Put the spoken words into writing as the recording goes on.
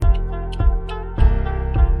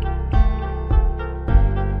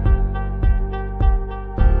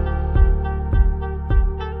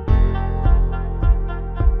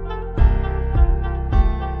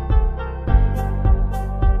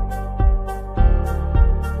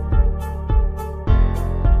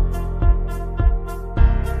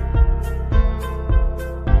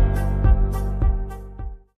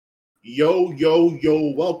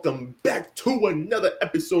Yo, welcome back to another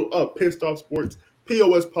episode of Pissed Off Sports,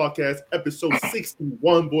 P.O.S. podcast, episode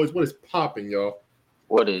 61, boys. What is popping, y'all?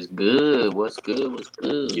 What is good? What's good?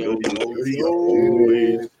 Yo,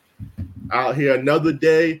 boys. Out here another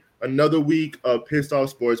day, another week of Pissed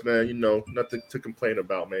Off Sports, man. You know, nothing to complain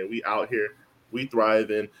about, man. We out here, we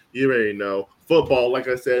thriving. You already know. Football, like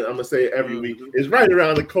I said, I'm going to say it every week, is right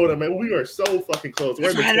around the corner, man. We are so fucking close.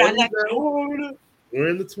 We're in the 20s now. We're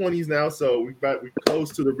in the 20s now, so we're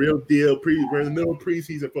close to the real deal. We're in the middle of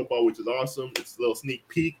preseason football, which is awesome. It's a little sneak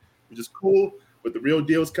peek, which is cool, but the real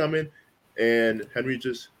deal's coming. And Henry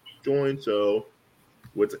just joined, so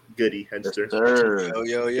what's goody, Henster?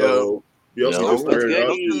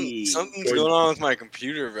 Yo. Something's going on with my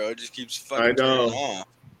computer, bro. It just keeps fucking turning off.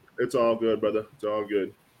 It's all good, brother. It's all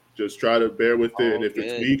good. Just try to bear with it, and if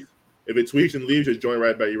it tweaks and leaves, just join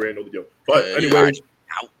right back. You already know the deal. But anyways.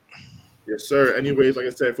 Yes, sir. Anyways, like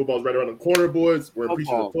I said, football's right around the corner, boys. We're in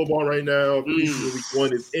preseason football right now. Preseason week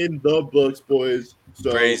 1 is in the books, boys.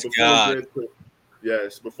 So Praise God.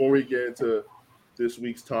 Before we get into this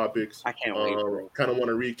week's topics, I can't wait. Kind of want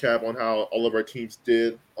to recap on how all of our teams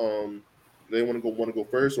did. They want to go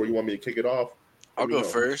first, or you want me to kick it off? I'll go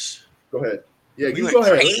first. Go ahead. Yeah, we you went go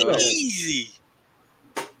ahead. Crazy.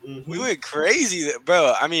 We went crazy,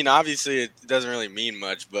 bro. I mean, obviously, it doesn't really mean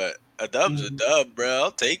much, but a dub's a dub, bro.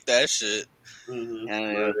 I'll take that shit.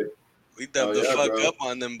 Right. We dubbed the fuck up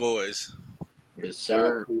on them boys. Yes,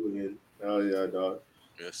 sir. Oh yeah, dog.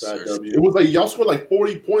 Yes, sir. It was like y'all scored like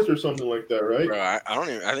 40 points or something like that, right? Bro, I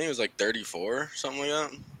think it was like 34, something like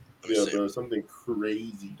that. Yeah, bro, something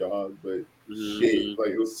crazy, dog. But shit, like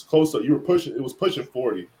it was close. You were pushing. It was pushing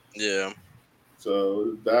 40. Yeah.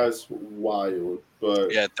 So that's wild.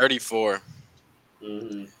 But yeah, 34.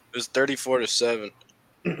 It was 34-7.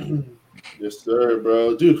 Yes, sir,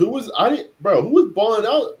 bro. Dude, who was balling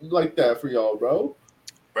out like that for y'all, bro?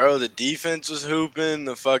 Bro, the defense was hooping.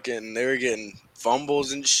 They were getting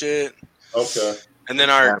fumbles and shit. Okay. And then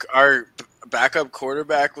our backup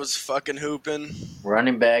quarterback was fucking hooping.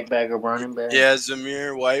 Backup running back. Yeah,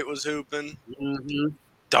 Zamir White was hooping.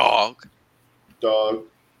 Dog. Yeah,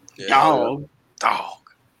 dog.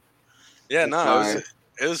 Yeah, no,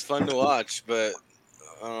 it was fun to watch, but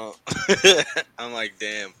I'm like,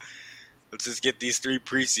 damn. Let's just get these 3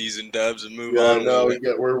 preseason dubs and move on. No,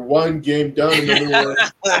 we're one game done. And then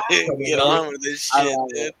get on with this shit,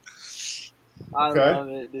 dude. I love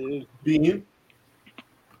it, dude. Bean,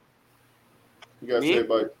 what you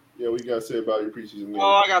gotta say about your preseason game?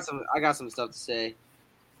 Oh, I got some stuff to say.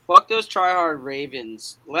 Fuck those tryhard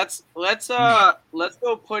Ravens. Let's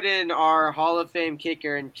go put in our Hall of Fame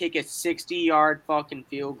kicker and kick a 60-yard fucking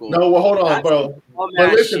field goal. No, well, hold on, bro.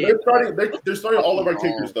 But listen, they're starting all of our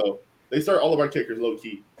kickers though. They start all of our kickers low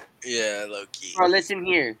key. Yeah, low key. Bro, listen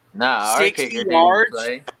here. Nah, 60 yards.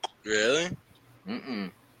 Really? Bro,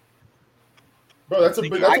 that's a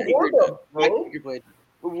warm up, bro.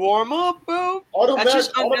 Warm up, bro. That's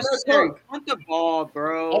just unnecessary. Punt the ball,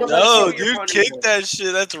 bro. No, dude, kick that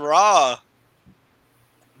shit. That's raw.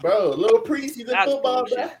 Bro, a little preseason football,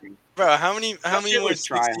 bro. How many more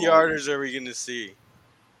 60-yarders are we gonna see?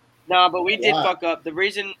 Nah, but we did fuck up. The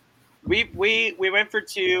reason we went for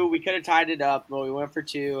 2, we could have tied it up, but we went for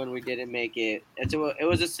 2 and we didn't make it. It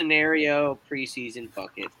was a scenario preseason.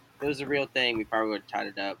 Fuck it. If it was a real thing, we probably would have tied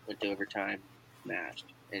it up, went to overtime, smashed.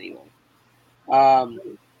 Anyway.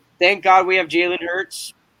 Thank God we have Jalen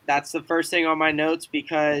Hurts. That's the first thing on my notes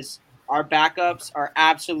because our backups are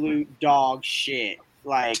absolute dog shit.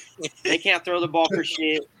 Like, they can't throw the ball for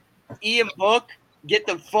shit. Ian Book, get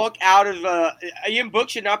the fuck out of Ian Book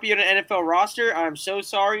should not be on an NFL roster. I'm so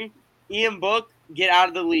sorry. Ian Book, get out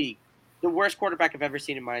of the league. The worst quarterback I've ever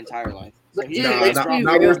seen in my entire life. So Dude, is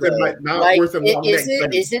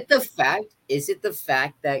it the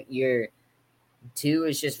fact that your 2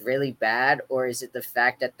 is just really bad, or is it the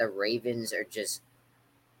fact that the Ravens are just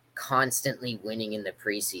constantly winning in the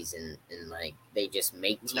preseason and like they just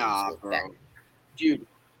make teams look better? Dude,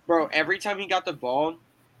 bro, every time he got the ball,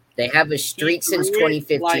 they have a streak since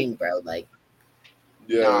 2015, bro. Like,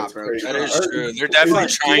 yeah, bro, that is true. They're definitely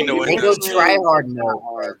trying to win. They go try hard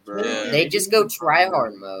mode, bro. Yeah. They just go try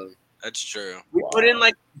hard mode. That's true. We put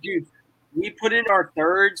in our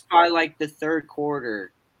thirds by like the third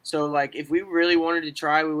quarter. So, like, if we really wanted to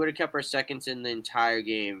try, we would have kept our seconds in the entire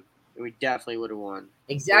game, and we definitely would have won.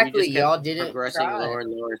 Exactly, y'all didn't progressing try. lower and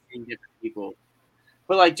lower, seeing different people.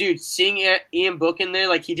 But, like, dude, seeing Ian Book in there,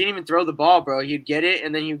 like, he didn't even throw the ball, bro. He'd get it,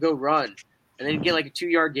 and then he'd go run. And then he'd get, like, a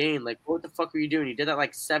 2-yard gain. Like, what the fuck were you doing? He did that,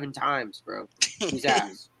 like, 7 times, bro. He's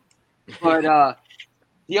ass. But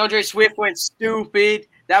DeAndre Swift went stupid.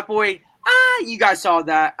 That boy You guys saw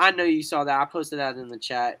that. I know you saw that. I posted that in the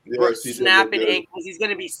chat. Yes, Bro, he did look snapping good. ankles. He's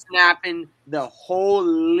going to be snapping the whole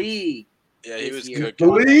league. Yeah, he was year. cooking.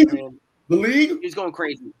 The league? Man, The league? he's going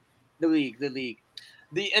crazy. The league.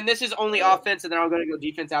 And this is only offense, and then I'm going to go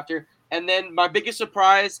defense after. And then my biggest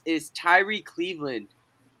surprise is Tyree Cleveland.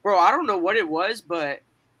 Bro, I don't know what it was, but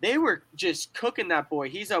they were just cooking that boy.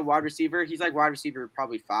 He's a wide receiver. He's like wide receiver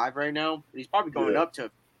probably 5 right now. But he's probably going up to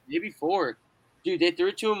maybe 4. Dude, they threw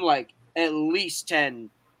it to him like at least 10,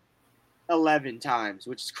 11 times,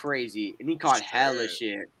 which is crazy. And he caught hella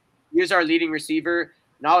shit. He was our leading receiver,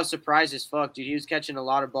 and I was surprised as fuck, dude. He was catching a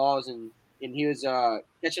lot of balls, and he was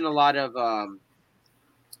catching a lot of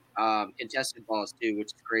contested balls too, which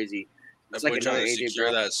is crazy. It's That boy like trying another to AJ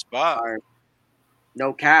secure Brown. that spot.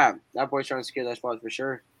 No cap. That boy's trying to secure that spot for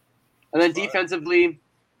sure. And then defensively,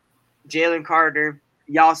 Jalen Carter.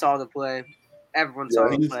 Y'all saw the play. Everyone saw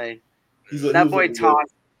the play. That boy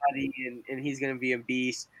tossed buddy, and he's going to be a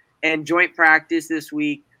beast. And joint practice this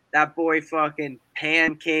week, that boy fucking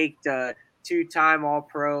pancaked a 2-time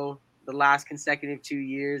All-Pro the last consecutive 2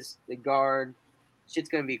 years. The guard. Shit's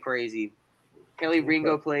going to be crazy. Kelly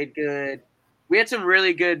Ringo played good. We had some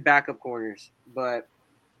really good backup corners, but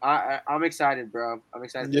I'm excited, bro. I'm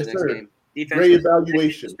excited for the next game. Defense Great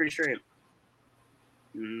evaluation. It's pretty straight.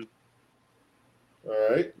 Mm-hmm. All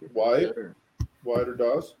right, Wyatt or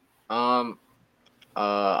Dawes? I'll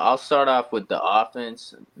start off with the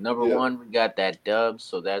offense. Number one, we got that dub,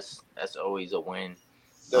 so that's always a win.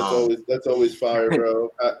 That's always fire, bro.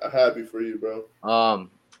 Happy for you, bro.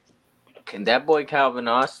 And that boy Calvin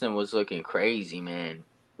Austin was looking crazy, man.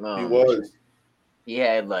 He was. He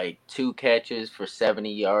had like 2 catches for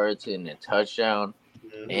 70 yards and a touchdown.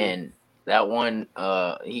 Mm-hmm. And that one,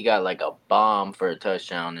 he got like a bomb for a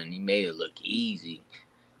touchdown, and he made it look easy.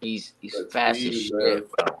 He's fast as shit,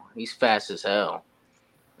 bro. He's fast as hell.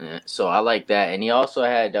 So I like that. And he also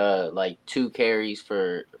had like 2 carries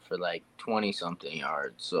for like 20-something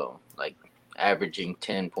yards. So like averaging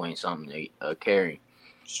 10 point something a carry.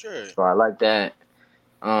 Sure. So I like that.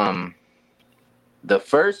 The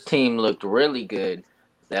first team looked really good.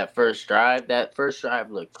 That first drive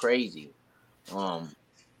looked crazy. KP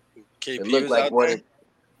it looked was like out what there? it,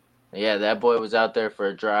 yeah, that boy was out there for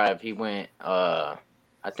a drive. He went I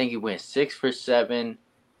think he went 6 for 7,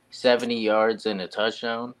 70 yards and a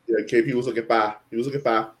touchdown. Yeah, KP was looking fine. He was looking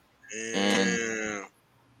fine. And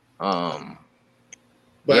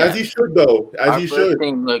but as he should though. Our first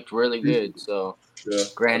team looked really good. So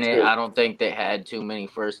granted, I don't think they had too many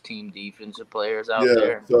first team defensive players out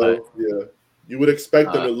there. So but, you would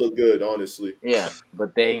expect them to look good, honestly. Yeah,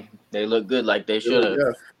 but they look good like they should have.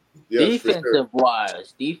 Defensive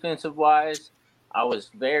wise, I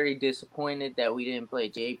was very disappointed that we didn't play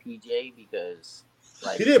JPJ because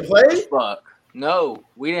he didn't play. Fuck no,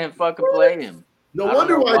 we didn't fucking play him. No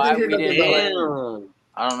wonder why I didn't hear nothing about him.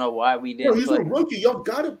 I don't know why we didn't. Bro, he's a rookie. Y'all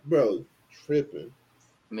got it, bro. Tripping.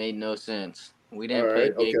 Made no sense. We didn't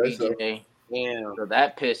play JPJ. So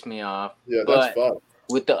that pissed me off. Yeah, that's fun.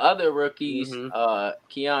 With the other rookies,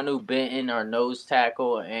 Keanu Benton, our nose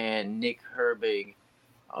tackle, and Nick Herbig,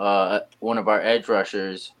 one of our edge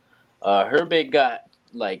rushers. Herbig got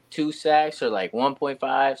like 2 sacks or like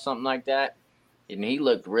 1.5, something like that. And he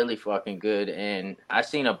looked really fucking good. And I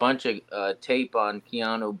seen a bunch of tape on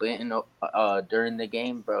Keanu Benton during the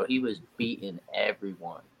game, bro. He was beating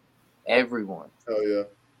everyone. Oh, yeah.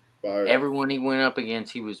 Fire. Everyone he went up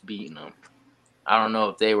against, he was beating them. I don't know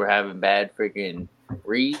if they were having bad freaking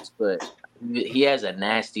reads, but he has a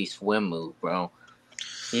nasty swim move, bro.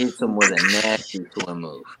 He hits them with a nasty swim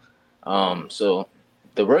move. So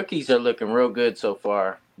the rookies are looking real good so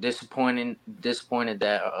far. Disappointed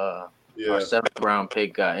that our 7th round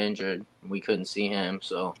pick got injured. We couldn't see him.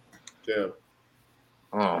 So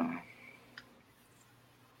other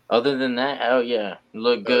than that, hell yeah,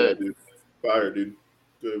 look good. Yeah, dude. Fire, dude.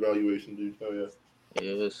 Good evaluation, dude. Hell yeah.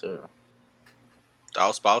 Yes, sir.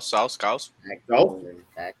 Scouse.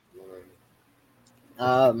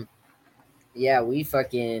 Yeah, we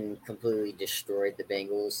fucking completely destroyed the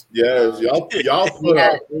Bengals. Yes, y'all we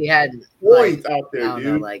had points out there,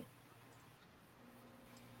 dude.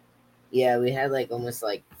 We had like almost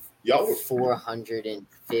like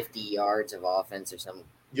 450 yards of offense or something.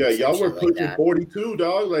 Yeah, y'all were pushing 42,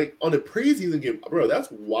 dog. Like on the preseason game, bro.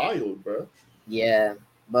 That's wild, bro. Yeah,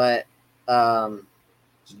 but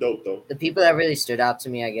it's dope though. The people that really stood out to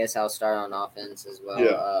me, I guess I'll start on offense as well.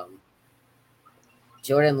 Yeah.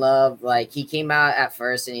 Jordan Love, like he came out at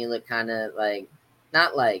first and he looked kind of like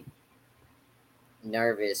not like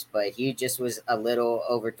nervous, but he just was a little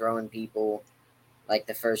overthrowing people like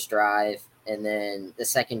the first drive, and then the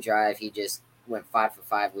second drive he just went 5 for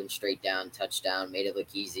 5, went straight down, touchdown, made it look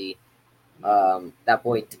easy. That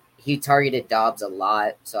boy, he targeted Dobbs a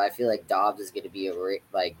lot, so I feel like Dobbs is going to be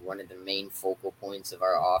like one of the main focal points of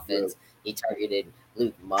our offense. He targeted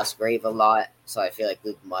Luke Musgrave a lot, so I feel like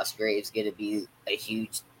Luke Musgrave's going to be a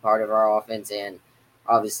huge part of our offense, and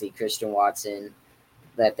obviously Christian Watson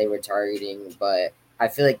that they were targeting. But I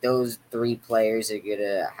feel like those 3 players are going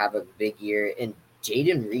to have a big year. And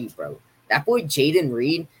Jaden Reed, bro, that boy Jaden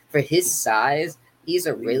Reed, for his size, he's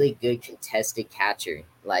a really good contested catcher.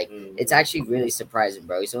 Like, it's actually really surprising,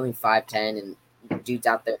 bro. He's only 5'10", and dude's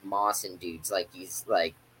out there mossing dudes like he's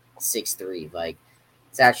like 6'3". Like,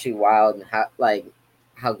 it's actually wild and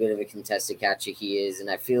how good of a contested catcher he is. And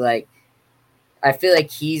I feel like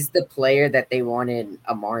he's the player that they wanted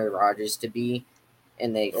Amari Rodgers to be,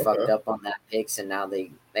 and they fucked up on that picks, and now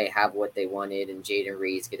they have what they wanted. And Jaden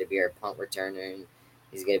Reed's gonna be our punt returner, and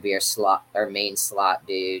he's gonna be our main slot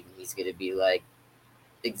dude. He's gonna be like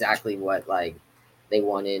exactly what like they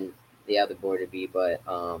wanted the other boy to be. But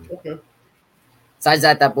besides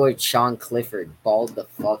that boy Sean Clifford balled the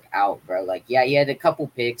fuck out, bro. Like, yeah, he had a couple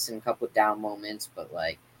picks and a couple down moments, but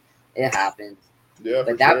like it happens. Yeah,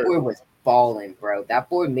 but that boy was balling, bro. That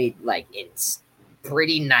boy made like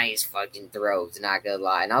pretty nice fucking throws, not gonna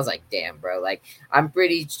lie. And I was like, damn, bro. Like, I'm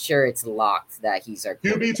pretty sure it's locked that he's our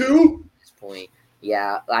QB2 at this point.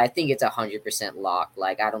 Yeah, I think it's 100% locked.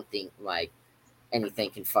 Like, I don't think like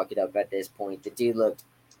anything can fuck it up at this point. The dude looked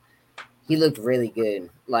really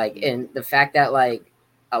good. Like, and the fact that like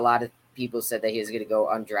a lot of people said that he was gonna go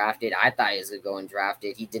undrafted, I thought he was gonna go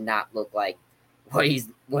undrafted. He did not look like what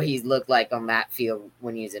he's looked like on that field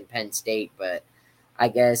when he was in Penn State. But I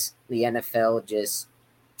guess the NFL just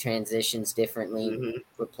transitions differently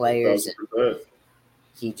with players. And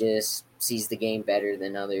he just sees the game better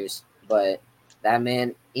than others. But that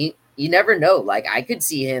man, you never know. Like, I could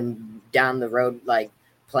see him down the road, like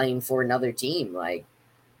playing for another team, like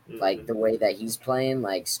the way that he's playing,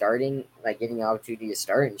 like starting, like getting the opportunity to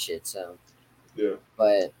start and shit. So yeah.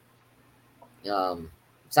 But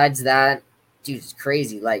besides that, dude, it's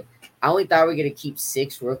crazy. Like, I only thought we were gonna keep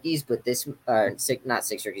 6 rookies, but not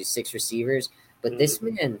 6 rookies, 6 receivers. But this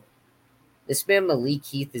man Malik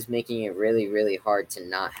Heath is making it really, really hard to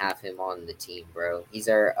not have him on the team, bro. He's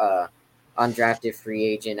our undrafted free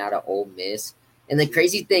agent out of Ole Miss. And the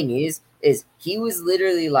crazy thing is he was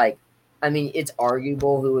literally like, I mean, it's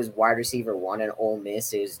arguable who was wide receiver 1 at Ole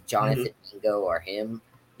Miss. It was Jonathan Mingo or him.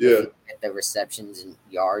 Yeah. At the receptions and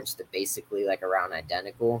yards, they're basically like around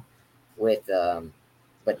identical with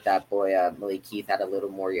but that boy Malik Heath had a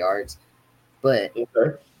little more yards. But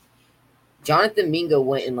Jonathan Mingo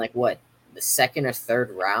went in like what, the 2nd or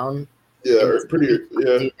 3rd round. Yeah,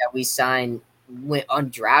 dude that we signed went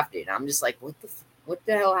undrafted. I'm just like, what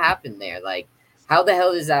the hell happened there? Like, how the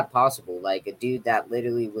hell is that possible? Like, a dude that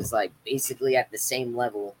literally was like basically at the same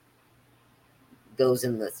level goes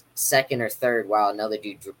in the 2nd or 3rd, while another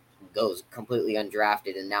dude goes completely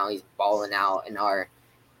undrafted, and now he's balling out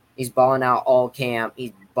he's balling out all camp.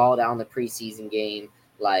 He's balled out in the preseason game.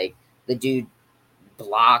 Like, the dude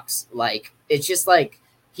blocks. Like, it's just like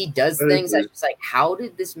he does things that's just like, how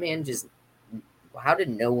did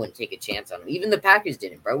no one take a chance on him? Even the Packers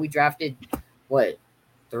didn't, bro. We drafted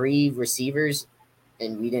 3 receivers,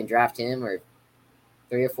 and we didn't draft him, or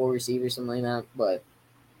 3 or 4 receivers, something like that. But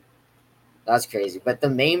that's crazy. But the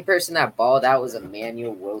main person that balled out was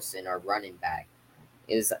Emmanuel Wilson, our running back.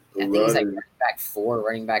 I think he's like running back 4,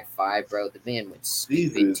 running back 5, bro. The man went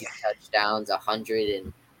stupid. 2 touchdowns,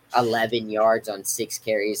 111 yards on 6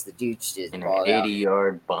 carries. The dude just balled an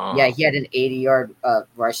 80-yard bomb. Yeah, he had an 80-yard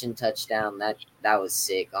rushing touchdown. That was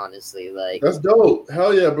sick, honestly. Like, that's dope.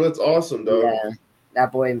 Hell yeah, bro. That's awesome, dog. Yeah,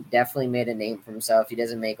 that boy definitely made a name for himself. He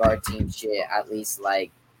doesn't make our team shit. At least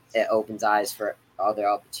like it opens eyes for other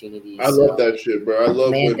opportunities. I love that shit, bro. I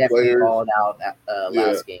love when players balled out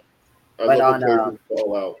last game. I love when players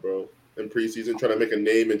ball out, bro. In preseason, trying to make a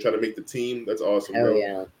name and trying to make the team. That's awesome, Hell bro.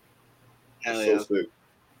 Yeah. Hell yeah. So sick.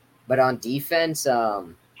 But on defense,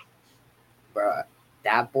 bro,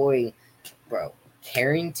 that boy, bro,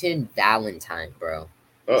 Carrington Valentine, bro.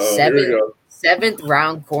 Here we go. 7th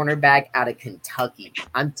round cornerback out of Kentucky.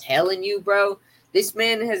 I'm telling you, bro, this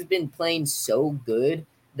man has been playing so good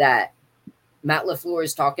that Matt LaFleur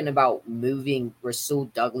is talking about moving Rasul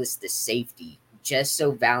Douglas to safety just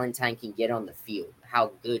so Valentine can get on the field.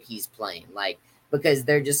 How good he's playing. Like, because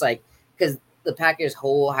they're just like, because the Packers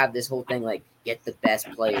have this whole thing, like, get the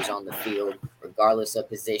best players on the field, regardless of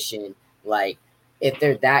position. Like, if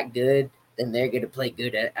they're that good, then they're going to play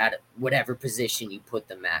good at whatever position you put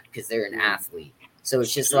them at, because they're an athlete. So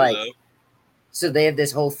it's just like, so they have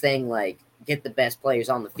this whole thing, like, get the best players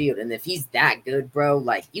on the field. And if he's that good, bro,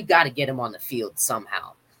 like you got to get him on the field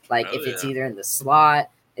somehow. Like if it's either in the slot,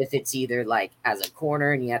 if it's either like as a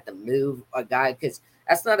corner and you have to move a guy, because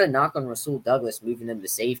that's not a knock on Rasul Douglas moving him to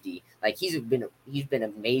safety. Like he's been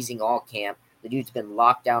amazing all camp. The dude's been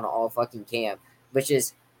locked down all fucking camp, which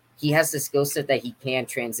is he has the skill set that he can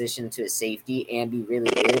transition to a safety and be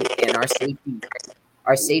really good. And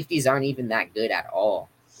our safeties aren't even that good at all.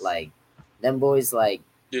 Like them boys, like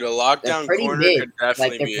dude, a lockdown corner mid. could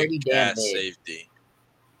definitely Like, be pretty a damn gas big. safety.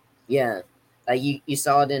 Yeah, like you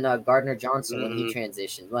saw it in Gardner Johnson when he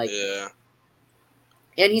transitioned. Like, yeah,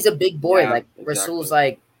 and he's a big boy. Yeah, like exactly. Rasul's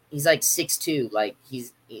like he's like 6'2". Like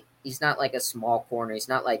he's not like a small corner. He's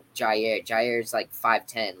not like Jair. Jair's like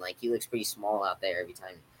 5'10". Like he looks pretty small out there every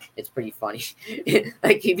time. It's pretty funny.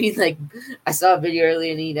 Like he'd be like, I saw a video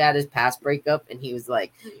earlier and he had his pass breakup and he was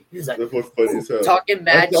like talking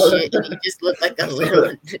mad shit and he just looked like a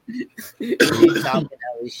little he's talking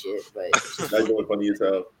hella shit, but that's going funny as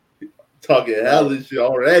hell. Talking hella shit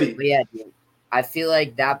already. But yeah, dude, I feel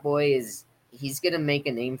like that boy he's gonna make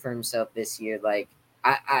a name for himself this year. Like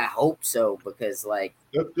I hope so, because like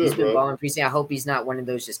That's good, he's been bro. balling preseason. I hope he's not one of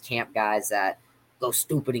those just camp guys that go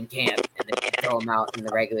stupid in camp and then throw him out in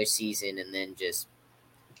the regular season and then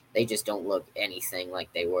they just don't look anything like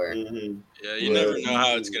they were. Mm-hmm. Yeah, you never know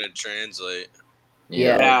how it's gonna translate.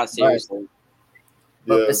 Yeah, seriously.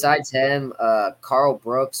 But besides him, Carl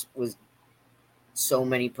Brooks was so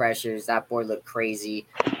many pressures. That boy looked crazy.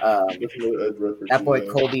 That boy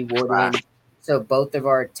Kobe Woodland. So both of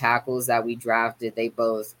our tackles that we drafted,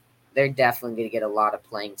 they're definitely going to get a lot of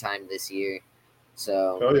playing time this year.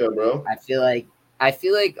 So oh yeah, bro. I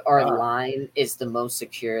feel like our line is the most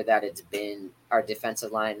secure that it's been. Our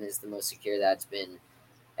defensive line is the most secure that it's been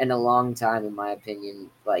in a long time, in my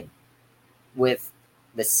opinion. Like with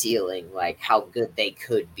the ceiling, like how good they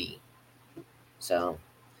could be. So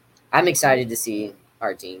I'm excited to see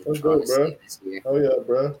our team honestly this year. Oh yeah,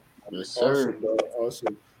 bro. Yes, sir. Awesome, bro.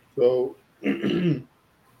 Awesome. So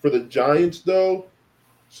for the Giants, though,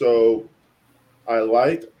 so I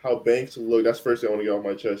liked how Banks looked. That's the first thing I want to get off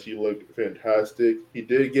my chest. He looked fantastic. He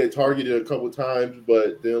did get targeted a couple times,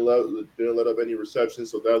 but didn't let up any receptions,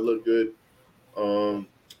 so that looked good.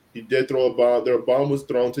 He did throw a bomb. A bomb was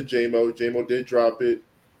thrown to J-Mo. J-Mo did drop it,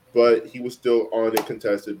 but he was still on it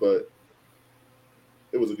contested, but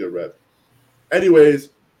it was a good rep. Anyways,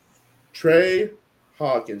 Trey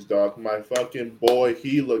Hawkins, dog, my fucking boy,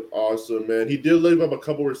 he looked awesome, man. He did leave up a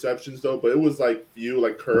couple receptions, though, but it was like few,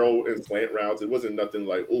 like curl and slant routes. It wasn't nothing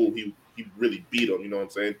like, oh, he really beat him, you know what I'm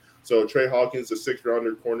saying? So Trey Hawkins, the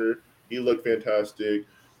 6th-rounder corner, he looked fantastic.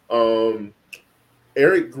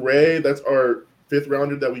 Eric Gray, that's our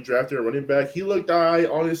 5th-rounder that we drafted a running back. He looked all right,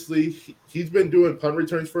 honestly. He's been doing punt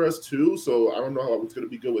returns for us, too, so I don't know how it's going to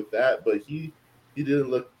be good with that, but he didn't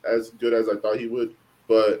look as good as I thought he would.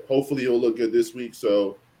 But hopefully he'll look good this week.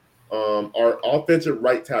 So our offensive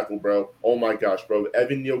right tackle, bro. Oh, my gosh, bro.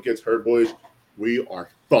 Evan Neal gets hurt, boys. We are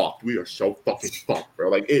fucked. We are so fucking fucked, bro.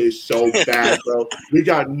 Like, it is so bad, bro. We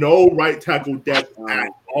got no right tackle depth at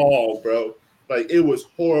all, bro. Like, it was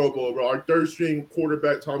horrible, bro. Our 3rd-string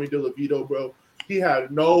quarterback, Tommy DeLavito, bro, he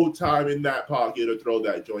had no time in that pocket to throw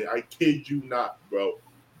that joint. I kid you not, bro.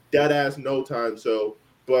 Dead ass no time. So,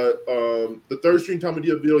 but the 3rd-string Tommy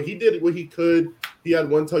DeLavito, he did what he could. He had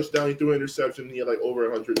 1 touchdown. He threw an interception. He had like over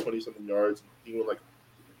 120-something yards. He went like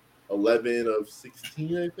 11 of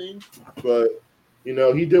 16, I think. But, you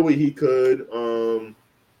know, he did what he could.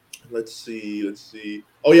 Let's see.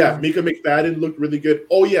 Oh, yeah, Mika McFadden looked really good.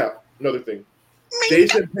 Oh, yeah, another thing.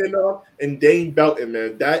 Jason Pinnock and Dane Belton,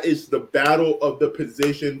 man. That is the battle of the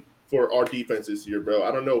position for our defense this year, bro.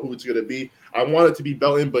 I don't know who it's going to be. I want it to be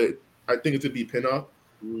Belton, but I think it's going to be Pinnock.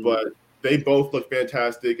 But they both look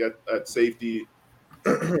fantastic at safety.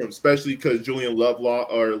 Especially because Julian Love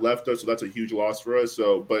left us, so that's a huge loss for us.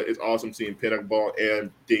 So, but it's awesome seeing Pinnock ball and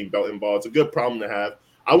Dane Belton ball. It's a good problem to have.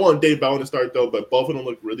 I want Dane Belton to start though, but both of them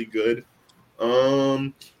look really good.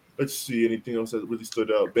 Let's see anything else that really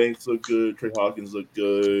stood out. Banks looked good. Trey Hawkins looked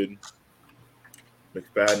good.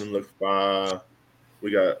 McFadden looked fine.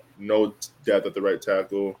 We got no depth at the right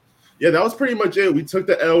tackle. Yeah, that was pretty much it. We took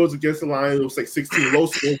the L's against the Lions. It was like 16 low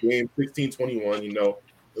score game, 16-21. You know,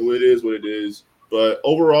 it is what it is. But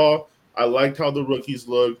overall, I liked how the rookies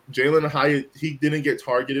looked. Jalen Hyatt, he didn't get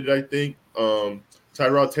targeted, I think.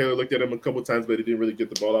 Tyrod Taylor looked at him a couple times, but he didn't really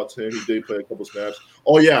get the ball out to him. He did play a couple snaps.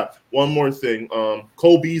 Oh, yeah, one more thing.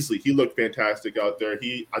 Cole Beasley, he looked fantastic out there.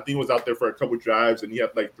 I think was out there for a couple drives, and he had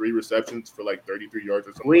like 3 receptions for like 33 yards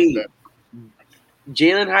or something like that.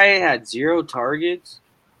 Jalen Hyatt had 0 targets?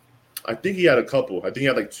 I think he had a couple. I think he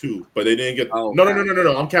had like 2, but they didn't get. Oh, No.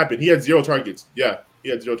 I'm capping. He had 0 targets. Yeah, he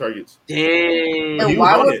had 0 targets. Dang. But he was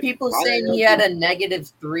Why on were it. people saying he had a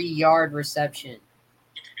negative 3-yard reception?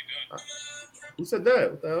 Who said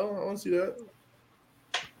that? What the hell? I don't see that.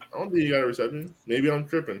 I don't think he got a reception. Maybe I'm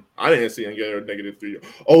tripping. I didn't see him get a negative 3.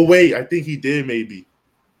 Oh wait, I think he did. Maybe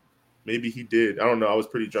he did. I don't know. I was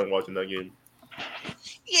pretty drunk watching that game.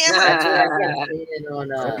 Yeah, that's what I kept seeing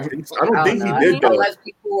on. I don't think he did though. Unless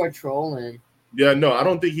people were trolling. Yeah, no, I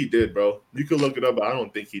don't think he did, bro. You could look it up, but I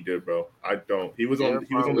don't think he did, bro. I don't. He was on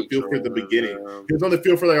the field for the beginning. He was on the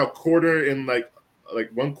field for like a quarter and like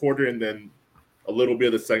 1 quarter and then a little bit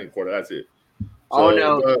of the second quarter. That's it. So, oh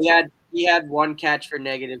no, he had 1 catch for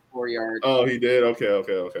negative 4 yards. Oh, he did.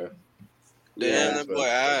 Okay. Damn, that boy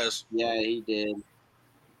ass. Yeah, he did.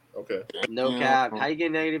 Okay. No cap. How you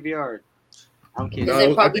get negative yards? I'm kidding. No,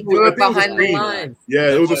 they probably threw it behind the line.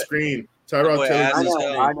 Yeah, it was a screen. Tyrod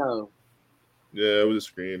Taylor. I know. Yeah, it was a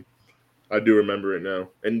screen. I do remember it now.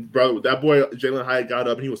 And bro, that boy Jalen Hyatt got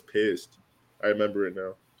up and he was pissed. I remember it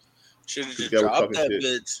now. Should have just dropped that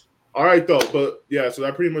bitch. All right, though. But yeah, so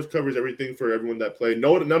that pretty much covers everything for everyone that played.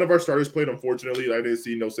 None of our starters played, unfortunately. I didn't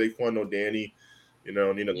see no Saquon, no Danny.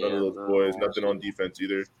 None of those boys. Nothing on defense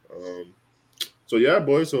either. So yeah,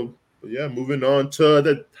 boys. So yeah, moving on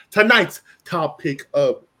to tonight's topic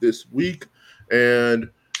of this week, and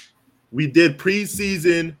we did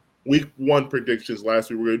preseason week 1 predictions last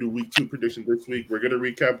week. We're gonna do week 2 predictions this week. We're gonna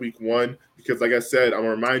recap week 1 because, like I said, I'm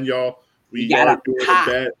gonna remind y'all we are doing a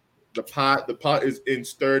bet. The pot is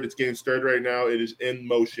stirred. It's getting stirred right now. It is in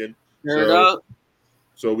motion.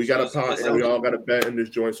 So we got a pot, and we all got a bet in this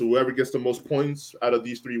joint. So whoever gets the most points out of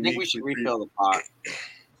these 3 weeks, we should refill the pot.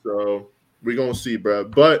 So we're gonna see, bro.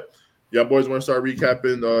 But y'all boys want to start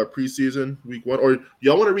recapping preseason week 1, or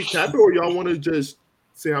y'all want to recap it, or y'all want to just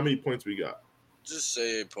say how many points we got? Just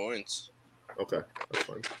say points. Okay, that's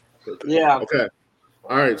fine. Perfect. Yeah. Okay.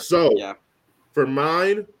 All right. So for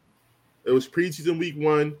mine, it was preseason week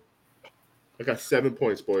 1. I got 7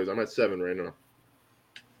 points, boys. I'm at 7 right now.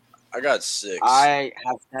 I got 6. I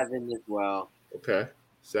have 7 as well. Okay,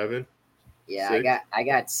 7. Yeah, 6. I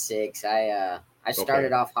got 6. I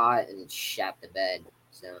started off hot and shat the bed.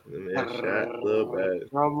 So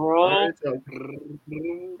Drum roll.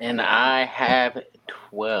 And I have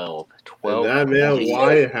 12. 12. And that man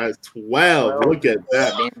Wyatt has 12. Look at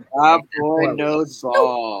that. That boy knows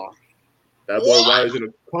ball. That boy Wyatt is in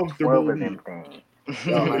a comfortable lead.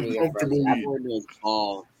 That boy knows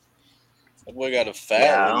ball. That boy got a fat.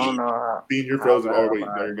 Yeah, I don't know. Bean, you're frozen. Oh wait,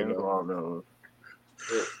 there you go.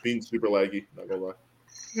 Bean's super laggy. Not gonna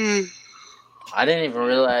lie. I didn't even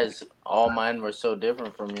realize all mine were so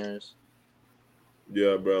different from yours.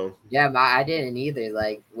 Yeah, bro. Yeah, I didn't either.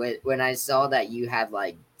 Like when I saw that you had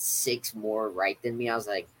like 6 more right than me, I was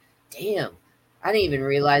like, "Damn!" I didn't even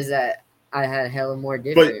realize that I had hella more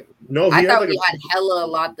different. But no, I thought we had hella a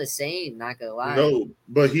lot the same. Not gonna lie. No,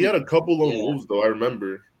 but he had a couple lone wolves though. I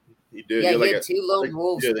remember he did. Yeah, he had 2 lone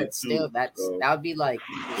wolves, but still, that would be like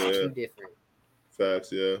 2 different.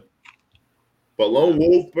 Facts, yeah. But lone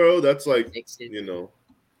wolf, bro, that's like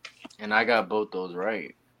And I got both those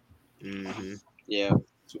right. Mm-hmm. Yeah.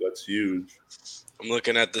 So that's huge. I'm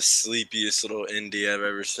looking at the sleepiest little indie I've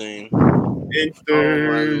ever seen. Oh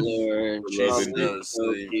my Lord.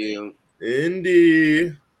 So cute.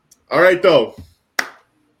 Indy. All right, though.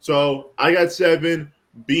 So I got 7.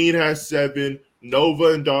 Bean has 7.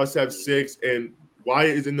 Nova and Doss have 6. And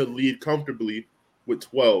Wyatt is in the lead comfortably with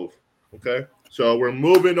 12. Okay? So we're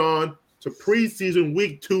moving on to preseason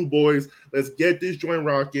week 2, boys. Let's get this joint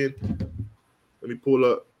rocking. Let me pull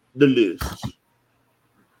up the list.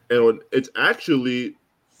 And it's actually,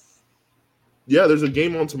 there's a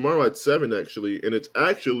game on tomorrow at 7, actually. And it's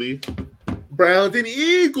actually Browns and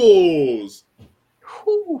Eagles.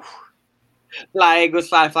 Whew. Fly, Eagles,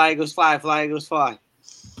 fly, fly, Eagles, fly, fly, Eagles, fly.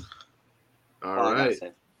 All right.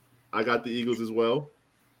 I got the Eagles as well.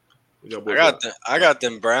 I got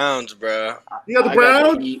them Browns, bro. You got the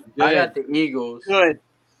Browns? I got the Eagles. Good.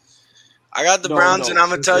 I got the Browns, and I'm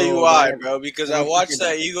gonna tell you why, bro. Because I watched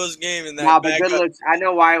that Eagles game and that good looks. I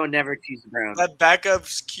know why I would never choose the Browns. That backup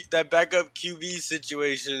QB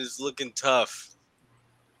situation is looking tough.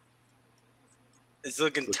 It's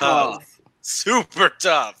looking tough. Super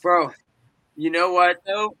tough, bro. You know what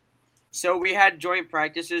though? So we had joint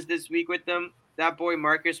practices this week with them. That boy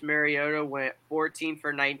Marcus Mariota went 14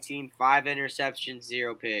 for 19, 5 interceptions,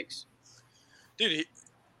 0 picks. Dude,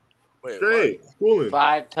 Great. Cool.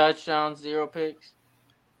 5 touchdowns, 0 picks.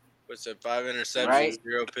 What's that? 5 interceptions, right?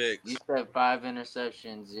 0 picks. You said 5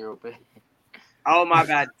 interceptions, 0 picks. Oh my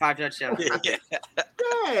bad, 5 touchdowns.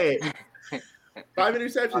 Hey. 5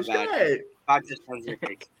 interceptions. Straight. 5 touchdowns in a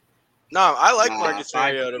kick. No, I like Nah, Marcus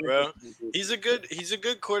 5 Mariota, bro. touchdowns. He's a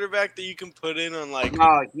good quarterback that you can put in on like.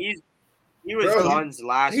 No, he was Bro, buns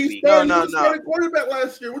last He week. started, No, he was a no. starting quarterback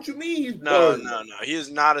last year. What you mean he's No. buzzed? He is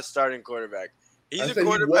not a starting quarterback. He's I a said he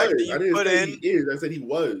quarterback was. that I you didn't put say in. he is. I said he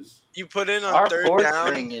was. You put in on Our third fourth down.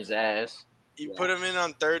 string is ass. You put him in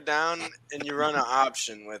on third down, and you run an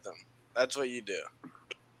option with him. That's what you do.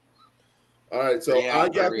 All right, so Yeah, I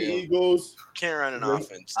got the real. Eagles. Can't run an Yep.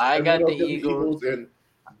 offense. I got the Eagles. Eagles. And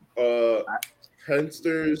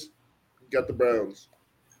Hensters got the Browns.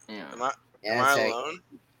 Yeah. Am I That's right. alone?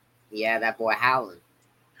 Yeah, that boy howling.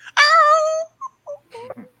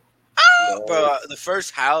 Bro, the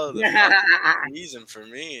first howl of the fucking season for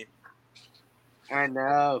me. I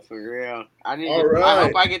know, for real. All I right.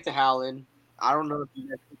 hope I get to Howland. I don't know if you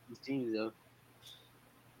guys pick these teams though.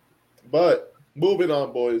 But moving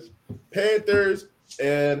on, boys. Panthers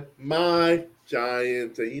and my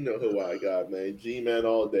Giants. And you know who I got, man. G-Man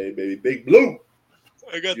all day, baby. Big Blue.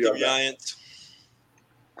 I got You the got that? Giants.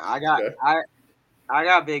 I got Okay. I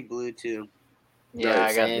got Big Blue too. Yeah,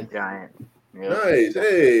 Nice. I got Same. the Giant. Yep. Nice.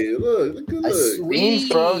 Hey, look A good. sweep. Bean's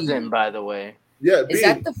frozen, by the way. Yeah, Is Bean.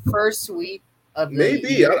 that the first sweep of the Maybe.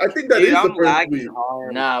 year? I think that Dude, is the I'm first lagging week.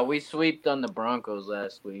 hard. Nah, we sweeped on the Broncos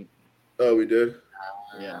last week. Oh, we did?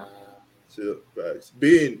 Yeah. Chill. Facts.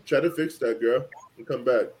 Bean, try to fix that, girl, and come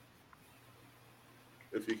back.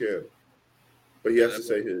 If you can. But he has to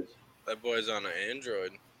say his. That boy's on an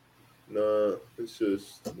Android. Nah, it's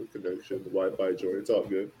just the connection, the Wi-Fi joint. It's all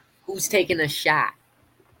good. Who's taking a shot?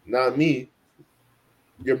 Not me.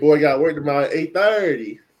 Your boy got work tomorrow at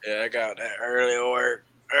 8:30. Yeah, I got that early work.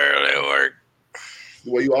 Early work.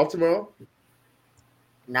 Were you off tomorrow?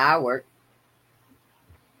 Nah, I work.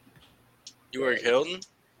 You work Hilton?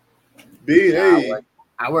 Bean, Nah, hey.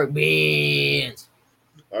 I work beans.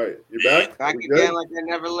 All right, you back? Back We again good? like I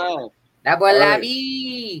never left. That boy All La right.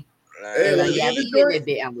 vie. Hey, let me Yeah, get the you joint. in a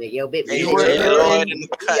bit. I'm with you, bit. You You work Hilton? You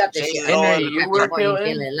got the shit. Henry, you work Hilton?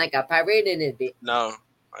 Feeling like a pirate in a bit. No,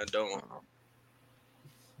 I don't.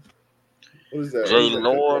 What is that? J. What is that?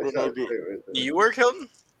 Lord, That's and not- they wait, wait, Do wait. you work Hilton?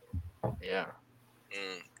 Yeah.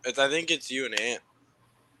 I think it's you and Ant.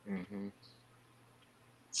 Mm-hmm.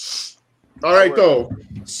 All right, though.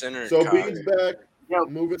 Center. So Cotter. Bean's back. Yep.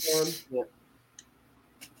 Moving on.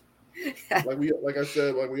 Like I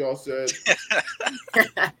said, like we all said,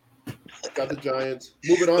 got the Giants.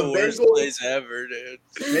 Moving The on. worst Bengals, place ever, dude.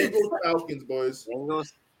 Bengals, Falcons, boys.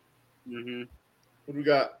 Bengals. Mm-hmm. What do we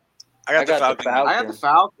got? I got the Falcons. I got the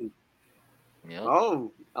Falcons. Yep.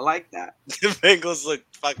 Oh, I like that. The Bengals look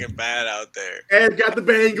fucking bad out there. Ed got the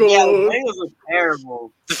Yeah, Bengals. the Bengals look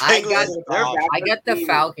terrible. The I Bengals got- look Their awful. backup I got the team is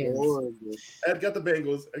Falcons. horrible. Ed got the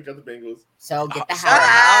Bengals. Ed got the Bengals. So get the Stop hell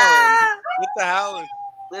howling. Get the howling.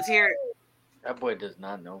 Let's hear it. That boy does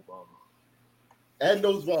not know ball. Ed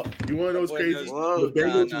knows ball. You want to know what's Boy crazy? knows- Whoa, The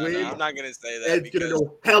Bengals No, win. I'm not gonna say that Ed's because gonna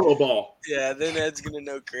know hella ball. yeah, then Ed's gonna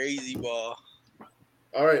know crazy ball.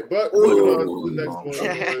 All right, but moving on to the next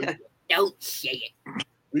one. boys. Don't say it.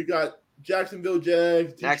 We got Jacksonville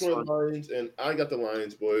Jags, Next Detroit Lions, and I got the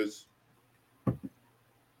Lions, boys.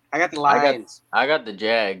 I got the Lions. I got the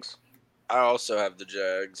Jags. I also have the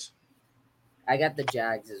Jags. I got the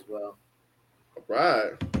Jags as well. All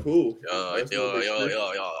right, cool. Yo.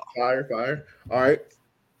 Fire. All right.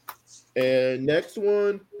 And next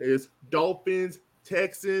one is Dolphins,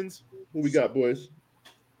 Texans. Who we got, boys?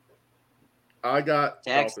 I got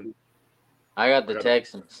Texans. Dolphins. I got the Got it.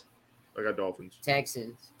 Texans. I got Dolphins.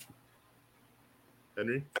 Texans.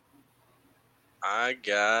 Henry? I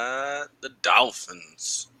got the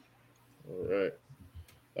Dolphins. All right.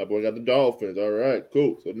 That boy got the Dolphins. All right,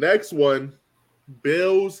 cool. So next one,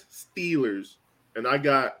 Bills, Steelers. And I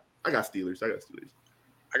got Steelers. I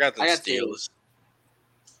got the I got Steelers.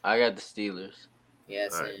 I got the Steelers. Yeah,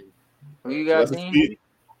 All right. same. Who you So got, that's a Bean? sweep.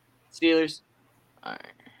 Steelers. All right.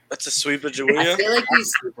 That's a sweep of I Julia. feel like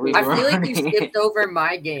We I feel like you running. skipped over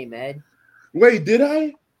my game, Ed. Wait, did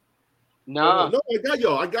I? No. No, I got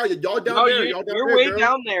y'all. Y'all down No, there. you're, Y'all down you're there, way girl.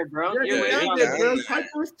 down there, bro. Yeah, You're you're way down down there, there. girl. there. Type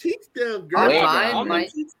those cheeks down, girl. On Way mine, down. mine,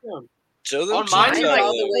 Show them On cheeks mine, mine's like, out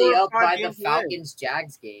all the there. way up 4 or 5 by the games away. Falcons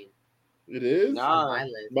Jags game. It is? Nah. On my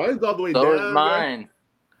list. Mine's all the way So down. is girl. mine.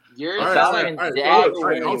 Yours All is right, like Falcons, all right. Jags. All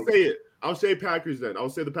right, I'll say it. I'll say Packers then. I'll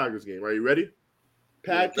say the Packers game. Are you ready?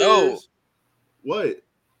 Packers. No. What?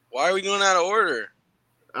 Why are we going out of order?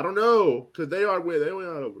 I don't know. Because they are way. They went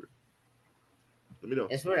out over. Let me know.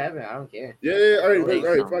 It's whatever. I don't care. Yeah. All right. Say All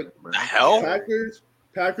right. something, Fine. bro. The hell?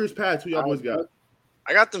 Packers, Pats. Who y'all boys got?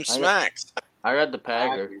 I got them smacks. I got the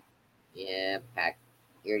Packers. Yeah, Pack.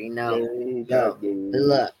 You already know. Go, Yo, Packers.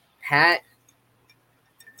 look, Pat.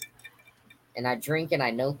 And I drink and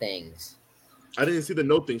I know things. I didn't see the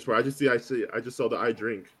no things for. I just saw the I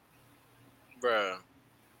drink. Bro.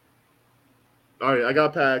 All right, I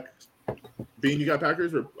got Pack. Bean, you got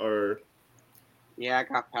Packers or? Yeah, I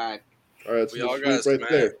got Pack. All right, so We all the got sweep right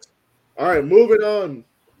there. smacked. All right, moving on.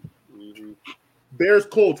 Mm-hmm. Bears,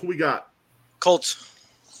 Colts. Who we got? Colts.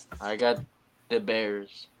 I got the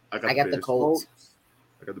Bears. I got the Bears. Colts.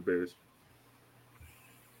 I got the Bears.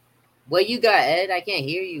 What you got, Ed? I can't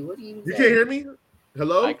hear you. What do you? You can't hear me?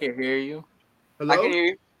 Hello? I can hear you. Hello? I can hear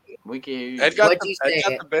you. We can hear you. Ed got What'd the, you Ed say?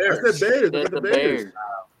 got the I Bears. said Bears. I Said got the the Bears. Bears.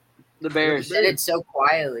 The Bears. You said it so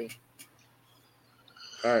quietly.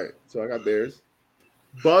 All right, so I got Bears.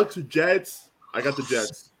 Bucks, Jets. I got the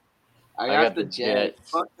Jets. I got got the the Jets.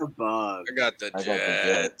 Jets. Fuck the Bugs. I got the I got the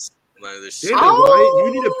Jets. Like, they're Damn it, so- White.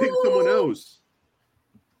 You need to pick someone else.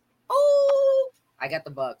 Oh, I got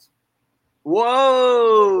the Bucks.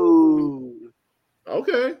 Whoa.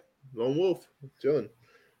 Okay. Lone Wolf. Chilling.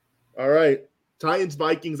 All right. Titans,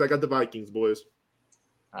 Vikings. I got the Vikings, boys.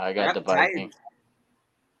 I got the Viking.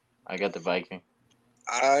 I got the Viking.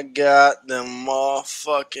 I got the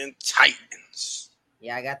motherfucking Titans.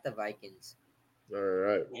 Yeah, I got the Vikings. All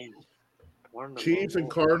right. Man. Chiefs and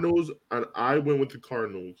Cardinals, and I went with the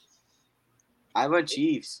Cardinals. I went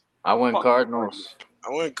Chiefs. I went Fuck Cardinals. I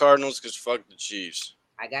went Cardinals because fuck the Chiefs.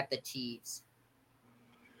 I got the Chiefs.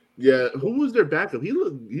 Yeah, who was their backup? He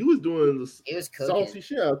was doing this He was saucy cooking.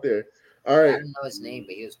 shit out there. All I right. don't know his name,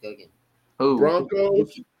 but he was cooking. Who?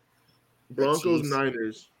 Broncos, Chiefs.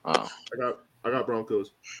 Niners. Oh, I got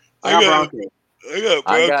Broncos. I got Broncos. I got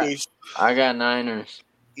I got- Broncos. I got Niners.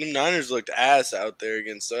 The Niners looked ass out there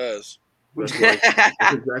against us. That's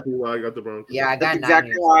exactly why I got the Broncos. Yeah, I got That's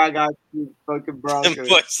exactly Niners. why I got the fucking Them Broncos.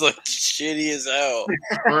 boys look shitty as hell.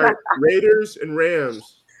 All right, Raiders and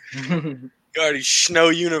Rams. Already Snow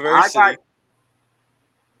University.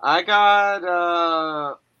 I got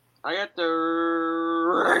the I got the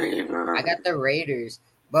Raiders.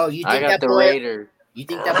 Bro, you I think got that the boy? Raiders. You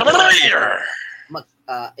think that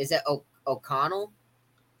boy? Is it O'Connell?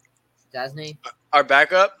 Is that his name? Our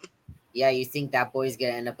backup. Yeah, you think that boy's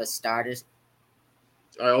gonna end up a starter?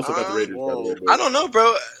 I also got the Raiders. By the way, I don't know,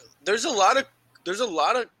 bro. There's a lot of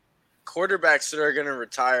quarterbacks that are gonna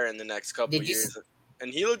retire in the next couple Did you years,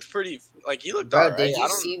 and he looked pretty. Like he looked Bro, alright. did you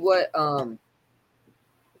see what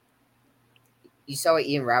you saw what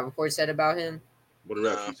Ian Rappaport said about him? What did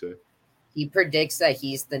Rapsy say? He predicts that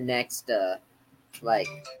he's the next like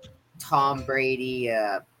Tom Brady,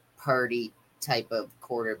 Purdy type of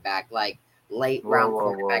quarterback, like late round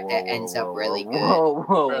quarterback that ends up really good.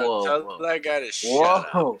 Whoa, Tell that guy to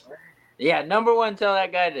shut up. Yeah, number one, tell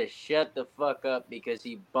that guy to shut the fuck up because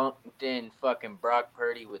he bumped in fucking Brock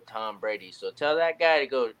Purdy with Tom Brady. So tell that guy to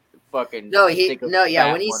go fucking. No, when he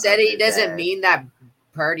one said up it, he his doesn't ass. mean that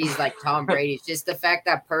Purdy's like Tom Brady. It's just the fact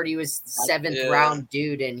that Purdy was seventh round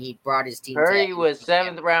dude and he brought his team. Purdy was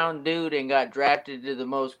seventh round dude and got drafted to the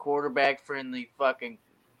most quarterback friendly fucking.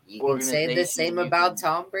 You can say the same about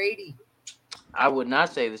Tom Brady. I would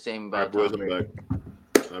not say the same about All right, boys, Tom Brady. I'm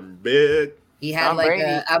back. I'm big. He had Tom like Brady.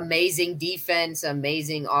 an amazing defense,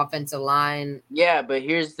 amazing offensive line. Yeah, but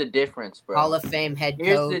here's the difference, bro. Hall of Fame head coach.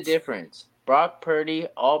 Here's the difference. Brock Purdy,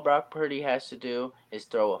 all Brock Purdy has to do is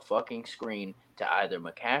throw a fucking screen to either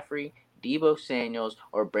McCaffrey, Deebo Samuels,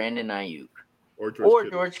 or Brandon Ayuk. Or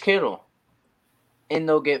George Kittle. And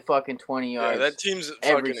they'll get fucking 20 yards that team's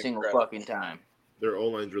every fucking single incredible. fucking time. Their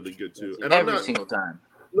O-line's really good too. And Every single time.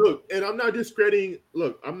 I'm not discrediting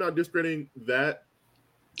that,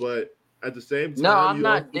 but at the same time, No, I'm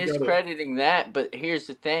not discrediting that, but here's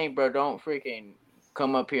the thing, bro. Don't freaking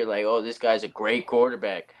come up here like, oh, this guy's a great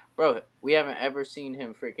quarterback. Bro, we haven't ever seen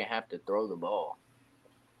him freaking have to throw the ball.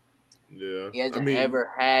 Yeah. He hasn't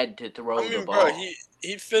ever had to throw the ball. Bro,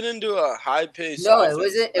 he fit into a high pace. No,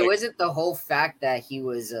 it wasn't the whole fact that he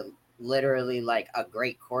was literally like a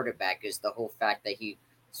great quarterback. Is the whole fact that he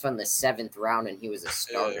was from the 7th round and he was a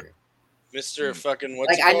starter. Mr. Fucking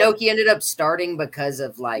what's like I know he ended up starting because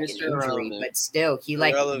of like Mr. an injury, Irrelevant. but still he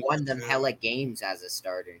like Irrelevant, won them yeah. hella games as a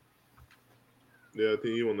starter. Yeah, I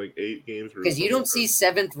think he won like 8 games. Because you don't see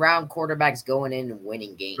 7th round quarterbacks going in and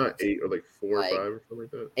winning games. Not 8 or like 4 Like, or 5 or something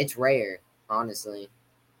like that. It's rare, honestly.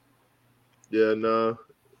 Yeah, no.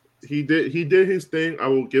 He did his thing. I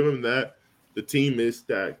will give him that. The team is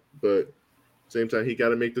stacked, but same time he got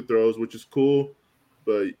to make the throws, which is cool.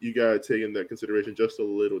 But you got to take in that consideration just a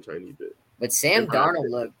little tiny bit. But Sam Darnold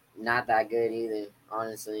looked not that good either,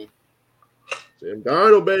 honestly. Sam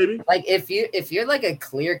Darnold, baby. Like if you're like a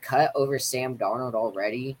clear cut over Sam Darnold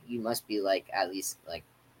already, you must be like at least like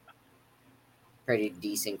pretty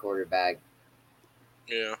decent quarterback.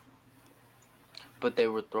 Yeah. But they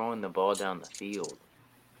were throwing the ball down the field.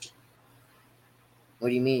 What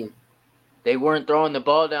do you mean? They weren't throwing the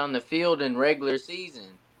ball down the field in regular season.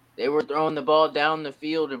 They were throwing the ball down the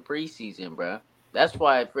field in preseason, bro. That's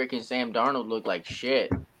why freaking Sam Darnold looked like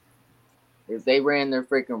shit. If they ran their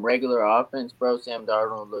freaking regular offense, bro, Sam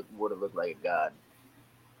Darnold would have looked like a god.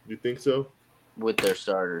 You think so? With their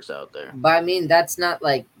starters out there. But I mean, that's not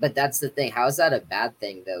like. But that's the thing. How is that a bad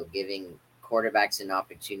thing though? Giving quarterbacks an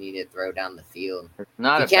opportunity to throw down the field. It's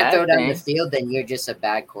not If you a can't bad throw down thing. the field, then you're just a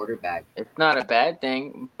bad quarterback. It's not a bad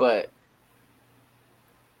thing, but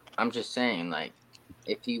I'm just saying, like,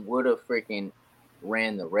 if he would have freaking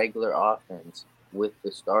ran the regular offense with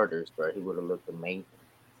the starters, bro, he would have looked amazing.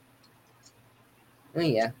 Oh,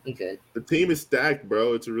 yeah, he could. The team is stacked,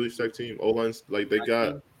 bro. It's a really stacked team. O-line's like they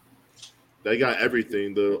got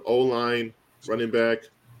everything. The O-line, running back,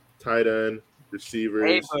 tight end, receivers.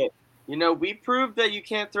 Hey, but you know, we proved that you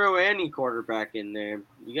can't throw any quarterback in there.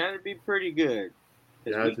 You got to be pretty good.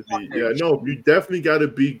 You have to be, you definitely got to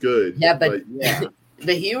be good. Yeah, but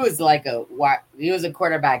he was like he was a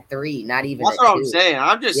quarterback 3, not even. That's what I'm saying.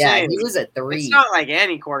 I'm just saying he was a 3. It's not like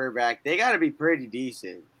any quarterback. They got to be pretty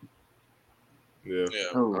decent. Yeah.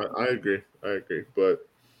 I agree. But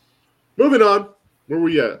moving on, where were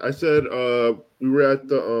we at? I said we were at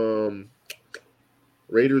the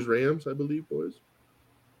Raiders Rams, I believe, boys.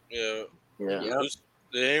 Yeah. Yep.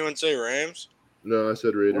 Did anyone say Rams? No, I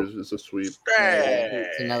said Raiders. It's a sweep.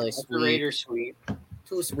 It's another That's sweep. a Raiders sweep. 2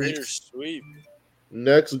 sweeps. Raiders sweep.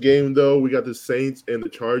 Next game, though, we got the Saints and the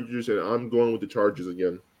Chargers, and I'm going with the Chargers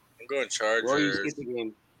again. I'm going Chargers. Where you skip the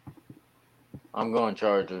game? I'm going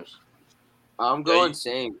Chargers. I'm going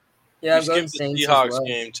Saints. Yeah, I'm You going skipped Saints the Seahawks as well.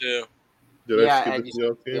 game too. Did I skip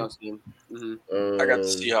the Seahawks game? Mm-hmm. I got the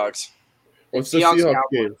Seahawks. What's the Seahawks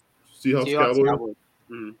game? Seahawks Cowboys?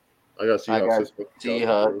 Mm-hmm. I got Seahawks.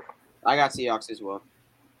 Seahawks. I got Seahawks as well.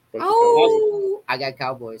 Oh, I got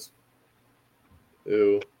Cowboys.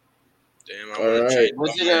 Ew. Damn, I All want to right. change Was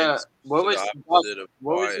my it hands what to was the opposite of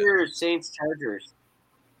what was Wyatt. your Saints Chargers?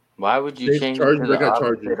 Why would you Saints, change Chargers, it to I the got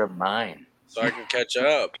opposite Chargers. of mine? So I can catch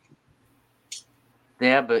up.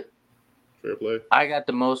 Yeah, but Fair play. I got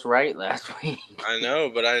the most right last week. I know,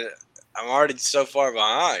 but I'm already so far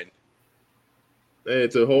behind. Hey,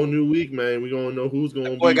 it's a whole new week, man. We're going to know who's going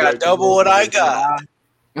to be. Boy got double what I got.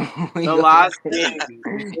 The last game.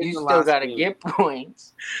 You still got to get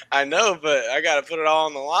points. I know, but I got to put it all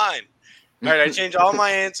on the line. All right, I changed all my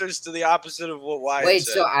answers to the opposite of what Wyatt Wait,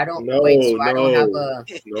 said. so I don't. No, wait, so I don't have no.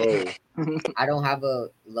 a. No. I don't have a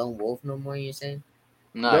lone wolf no more. You're saying?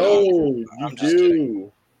 No, you I'm just do.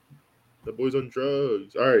 kidding. The boy's on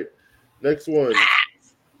drugs. All right. Next one.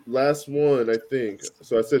 Last one, I think.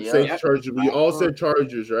 So I said Yep. Saints, Chargers. We all said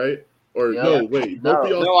Chargers, right? Or Yep. no, wait. No. Both of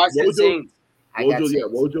y'all. No, I said Wojo, Saints. I got Wojo, yeah,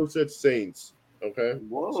 Saints. Wojo said Saints. Okay.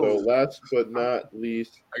 Whoa. So last but not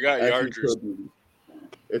least, I got actually Yargers. could be.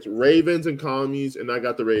 It's Ravens and Commies, and I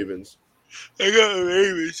got the Ravens. I got the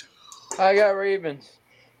Ravens. I got Ravens.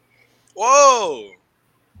 Whoa!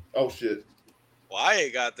 Oh shit.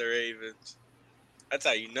 Wyatt got the Ravens. That's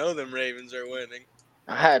how you know them Ravens are winning.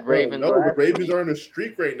 I had Ravens. No, the last Ravens week. are on a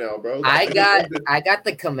streak right now, bro. I got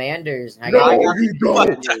the Commanders. No, you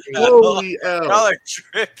don't. Holy Y'all hell. are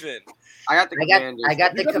tripping. I got the Commanders. I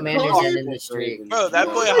got You the got the Commanders Commies? ending the streak. Bro, that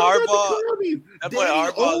boy That boy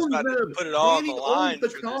Harbaugh is about to put it all on the line The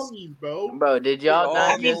for this. Commies, bro. Bro, did y'all All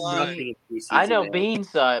not on the just line. see? I know Bean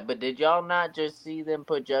saw it, but did y'all not just see them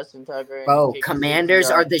put Justin Tucker in? Bro, to kick a Commanders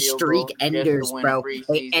 60-yard are the field streak goal just to enders, win bro. They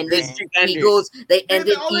preseason ended game? Eagles. They Yeah,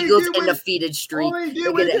 ended all they Eagles did was- undefeated streak. All they did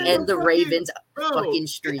They're was gonna hit end the fucking- Ravens bro, fucking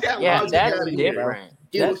streak. get that Yeah, logic that's out of here, bro. different.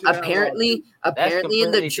 Dude, Bullshit out of apparently in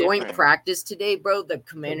completely the joint different. practice today, bro, the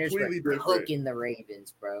Commanders Completely were different. cooking the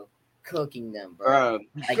Ravens, bro. Cooking them, bro. Bro,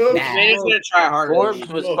 Like Good. bad. Commanders gonna try harder. Forbes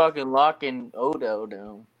was Look. fucking locking Odo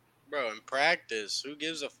down. Bro, in practice, who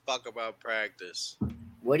gives a fuck about practice?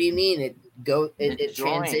 What do you mean? It It's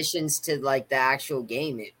joint. transitions to like the actual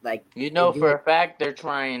game. It like You know They do for it. a fact they're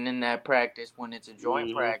trying in that practice when it's a joint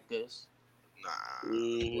Mhm. practice. Nah.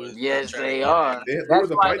 Mhm. boys not Yes, trying to they get are. in. There That's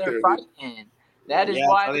was a why fight they're there, dude. fighting. That is Yeah,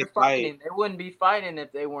 why that's they're how they fighting. They wouldn't be fighting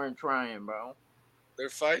if they weren't trying, bro. They're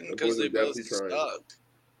fighting The because boys they are both definitely trying. suck.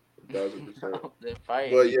 1,000%. They're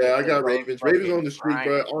fighting. But yeah, I because got they're Ravens. both Ravens on fucking the streak, trying.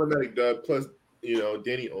 but automatic dub. Plus,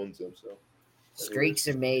 Danny owns them, so. streaks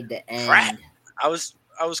are made to Crap. end I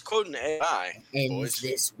was quoting AI. ends Boys.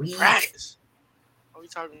 this week. Practice. What are we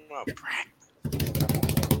talking about?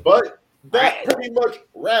 Practice. But that pretty much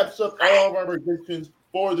wraps up all of our predictions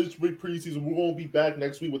for this week preseason. We're going to be back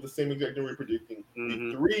next week with the same exact thing we're predicting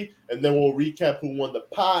week 3, and then we'll recap who won the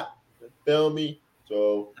pot. Feel me?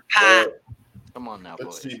 So, Come on now,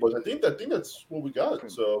 Let's boys. see, but I think that's what we got.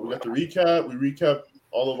 So we got the recap. We recap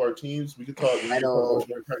all of our teams. We could talk. We need to talk about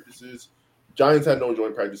joint practices. Giants had no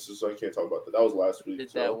joint practices, so I can't talk about that. That was last week.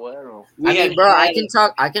 Did that well. I mean, bro, I can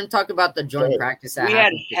talk about the joint practice that We had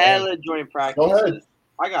happened today. hella joint practices. Go ahead.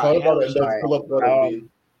 I got Talk about hella it and then pull up that.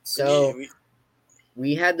 So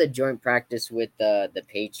we had the joint practice with the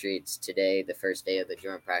Patriots today, the first day of the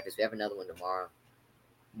joint practice. We have another one tomorrow.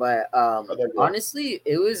 But honestly,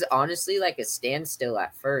 it was like a standstill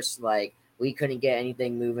at first. Like we couldn't get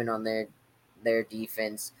anything moving on their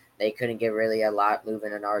defense. They couldn't get really a lot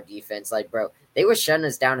moving on our defense. Like, bro, they were shutting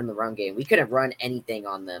us down in the run game. We couldn't run anything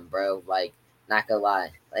on them, bro. Like, not gonna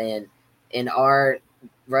lie. And in our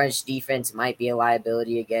rush defense might be a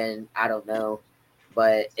liability again. I don't know.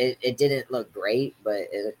 But it didn't look great, but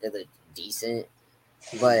it looked decent.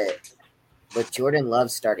 But Jordan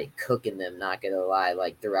Love started cooking them, not gonna lie,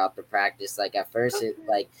 like throughout the practice. Like at first he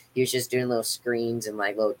was just doing little screens and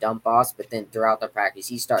like little dump offs, but then throughout the practice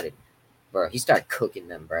he started cooking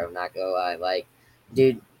them, bro. Not gonna lie. Like,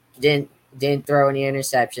 dude didn't throw any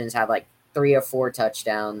interceptions, had like 3 or 4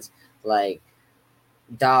 touchdowns. Like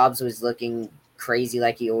Dobbs was looking crazy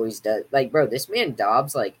like he always does. Like, bro, this man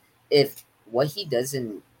Dobbs, like if what he does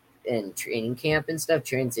in training camp and stuff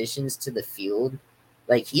transitions to the field,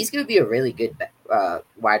 like he's gonna be a really good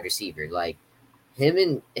wide receiver. Like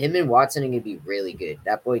him and Watson are gonna be really good.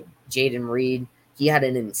 That boy Jaden Reed, he had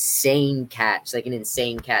an insane catch, but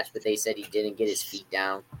they said he didn't get his feet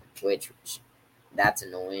down, which that's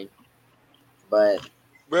annoying. But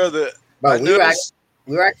bro, we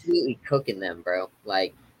were absolutely cooking them, bro.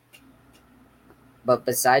 Like, but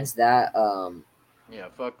besides that, yeah,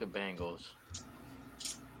 fuck the Bengals.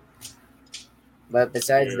 But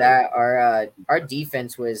besides that, our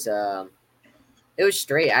defense was it was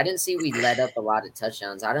straight. I didn't see we let up a lot of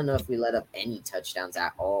touchdowns. I don't know if we let up any touchdowns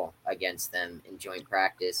at all against them in joint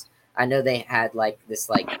practice. I know they had like this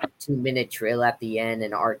 2-minute drill at the end,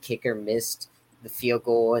 and our kicker missed the field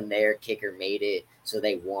goal, and their kicker made it, so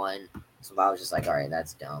they won. So I was just like, all right,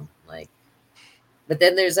 that's dumb. Like, but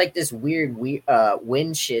then there's like this weird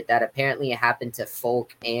wind shit that apparently happened to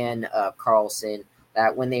Folk and Carlson,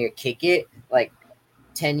 that when they kick it, like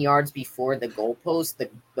 10 yards before the goalpost,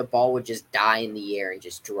 the ball would just die in the air and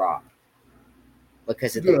just drop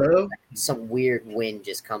because of some weird wind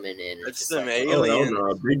just coming in. It's some like, aliens.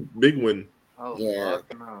 Oh, no, big win. Oh, yeah.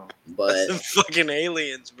 fuck no. But that's some fucking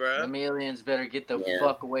aliens, bro. Them aliens better get the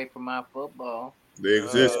fuck away from my football. They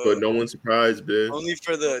exist, but no one's surprised, bitch. Only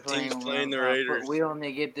for the teams playing the Raiders. We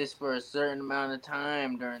only get this for a certain amount of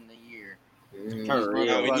time during the year. We need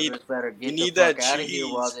that cheese out of here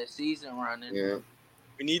while the season running. Yeah.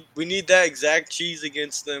 We need that exact cheese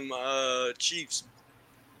against them Chiefs.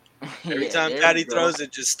 Every time Patty throws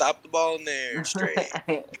it, just stop the ball in there straight.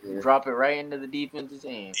 Drop it right into the defense's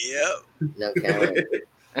hand. Yep. No camera.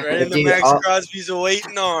 Right into Max Crosby's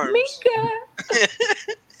waiting arms. Minka.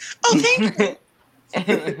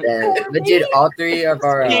 Oh, but dude, all 3 of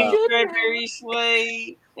our Cranberry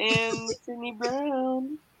Slay and Sidney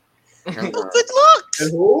Brown. Good looks.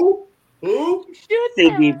 And who?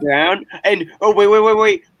 Sidney Brown. And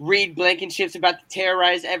wait. Reed Blankenship's about to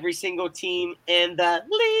terrorize every single team in the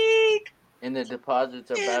league. And the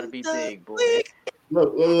deposits are about to be big, boy.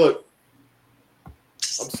 Look.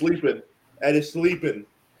 I'm sleeping. Ed is sleeping.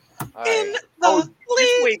 Right.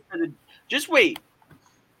 Just wait.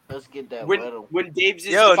 Let's get that when Dave's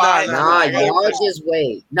is y'all just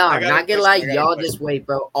wait. Not gonna lie, y'all just wait,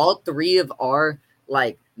 bro. All 3 of our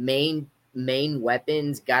main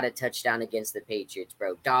weapons got a touchdown against the Patriots,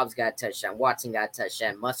 bro. Dobbs got a touchdown. Watson got a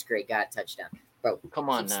touchdown. Musgrave got a touchdown. Bro, come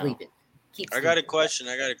on now. Sleeping. I got a question.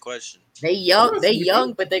 They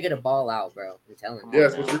young, but they're gonna ball out, bro. I'm telling you.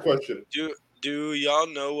 Yes, what's your question? Do y'all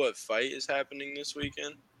know what fight is happening this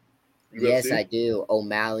weekend? Yes, I do.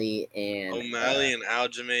 O'Malley and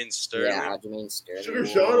Aljamain Sterling. Yeah, Aljamain Sterling. Sugar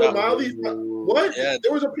Sean O'Malley. What? Yeah.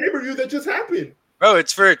 There was a pay-per-view that just happened. Bro,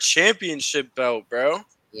 it's for a championship belt, bro.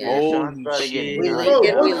 Yeah. How long was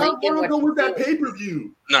that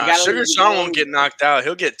pay-per-view? Nah, Sugar Sean won't get knocked out.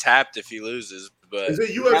 He'll get tapped if he loses. But is it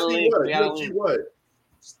UFC what? UFC what?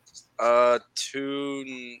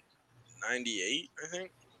 298, I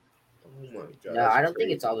think. Oh my god. No, I don't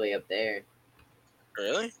think it's all the way up there.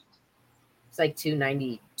 Really? It's like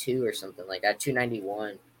 292 or something like that.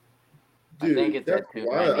 291. Dude, I think it's at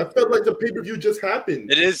 292. I felt like the pay-per-view just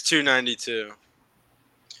happened. It is 292.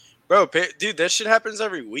 Bro, dude, that shit happens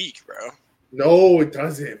every week, bro. No, it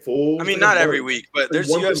doesn't, fool. I mean, not every week, but there's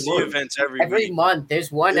UFC events every week. Every month.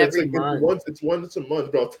 There's one every month. It's once a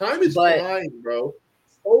month, bro. Time is flying, bro.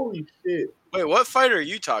 Holy shit. Wait, what fight are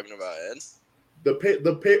you talking about, Ed? the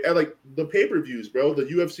pay-per-views, bro. The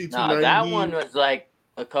UFC 290. No, that one was like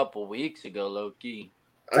a couple weeks ago, low key.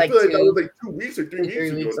 I feel like that was like 2 weeks or 3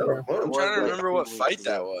 weeks ago. Not a I'm month. trying to like remember 2 what weeks fight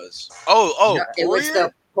ago. that was. Oh, It was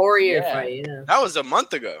the Poirier Yeah. fight. Yeah. that was a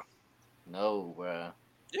month ago. No, bro. I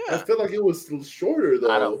Yeah, feel like it was shorter though.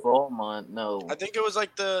 Not a full month. No. I think it was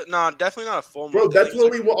like definitely not a full Bro, month. that's I think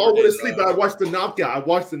when it we was like all 4 went to days sleep. out. I watched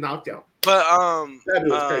the knockout. But That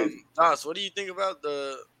was crazy. Dos, what do you think about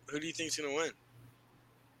who do you think's gonna win?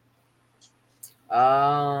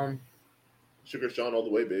 Sugar Sean all the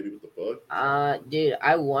way, baby. What the fuck? Dude,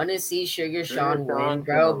 I want to see Sugar Sean win, Sean's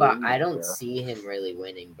bro, gonna but lose, I don't bro. see him really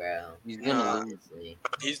winning, bro. He's gonna Nah. lose. Honestly.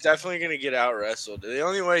 He's definitely gonna get out wrestled. The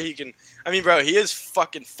only way he can, I mean, bro, he is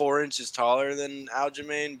fucking 4 inches taller than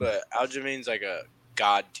Aljamain, but Aljamain's like a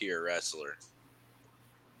god tier wrestler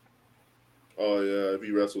Oh yeah, if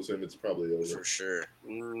he wrestles him, it's probably for over. sure.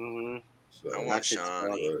 Mm-hmm. So, I want That's Sean.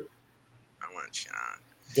 funny. I want Sean.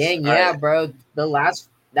 Dang, All yeah, right. bro.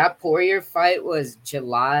 That Poirier fight was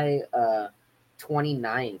July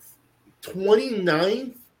 29th.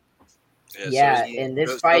 29th? Yeah, so it was and this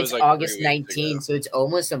it was fight's like August 3 weeks ago. 19th, so it's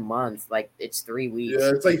almost a month. Like it's 3 weeks.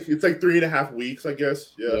 Yeah, it's like 3.5 weeks, I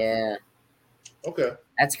guess. Yeah. Yeah, Okay.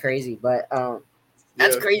 that's crazy. But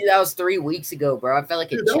that's Yeah. crazy. That was 3 weeks ago, bro. I felt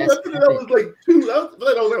like it Dude, that just was happened. like that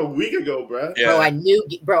was like a week ago, bro. Yeah.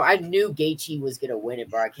 Bro, I knew Gaethje was gonna win it,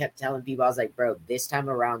 bro. I kept telling people, I was like, bro, this time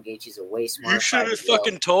around, Gaethje's a way smarter. You should have fighter, bro.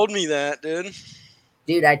 fucking told me that, dude.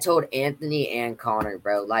 Dude, I told Anthony and Connor,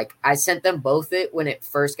 bro. Like, I sent them both it when it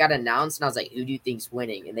first got announced, and I was like, who do you think's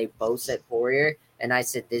winning? And they both said Poirier, and I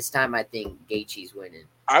said, this time I think Gaethje's winning.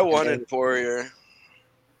 I wanted Poirier.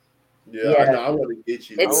 Yeah, Yeah. I know. I want to get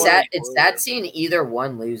you. It's I sad. wanted It's Poirier. sad seeing either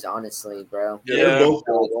one lose, honestly, bro. Yeah, Yeah. they're both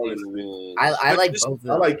cool, honestly. I But like just- both of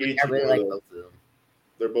I them. like I Gaethje really more, like though. both of them.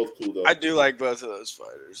 They're both cool though. I do like both of those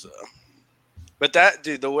fighters, though. But that,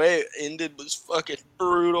 dude, the way it ended was fucking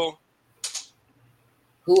brutal.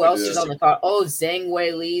 Who else Yeah. is on the card? Oh, Zhang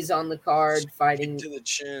Wei Li's on the card fighting To the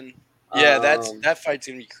chin. Yeah, Um, that fight's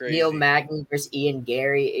gonna be crazy. Neil Magny versus Ian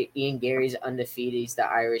Gary. Ian Gary's undefeated. He's the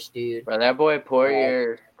Irish dude. Bro, that boy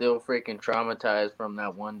Poirier still freaking traumatized from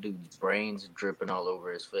that one dude's brains dripping all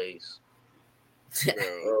over his face. Bro,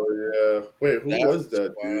 Oh yeah. Wait, who was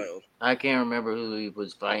that, dude? wild. I can't remember who he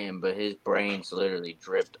was fighting, but his brains literally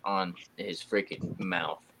dripped on his freaking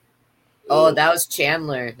mouth. Oh, that was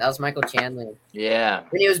Chandler. That was Michael Chandler. Yeah,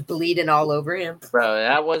 When he was bleeding all over him. bro,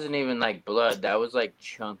 that wasn't even like blood. That was like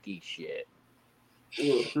chunky shit.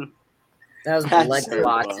 Ugh. That was That's blood so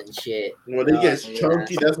clots fun. and shit. When it gets Yeah.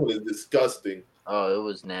 chunky, that's when it's disgusting. Oh, it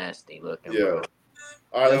was nasty looking, Yeah. bro.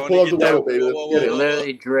 All right, I let's wanna pull up get the that- wheel, baby. whoa, Let's whoa, get It it. whoa,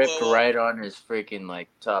 literally dripped Whoa. right on his freaking like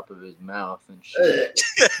top of his mouth and shit.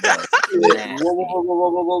 Eh. Nasty.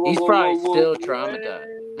 He's probably still whoa.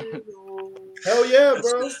 traumatized. Hell yeah,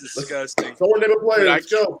 That's bro. just disgusting. Someone name a player. Dude, I Let's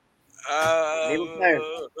go. Name a player.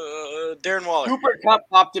 Darren Waller. Cooper Cup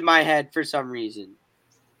popped in my head for some reason.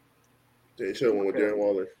 They should have went with Darren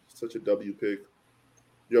Waller. Such a W pick.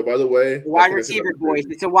 Yo, by the way, Wide that's receiver, NFC boys.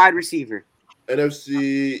 It's a wide receiver.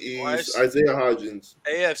 NFC Why East, is- Isaiah Hodgins.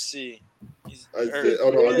 AFC. Isaiah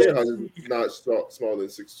Hodgins is not smaller than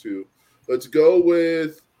 6'2". Let's go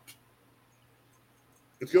with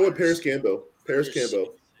Paris Campbell. Paris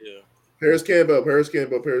Campbell. Yeah. Paris Campbell.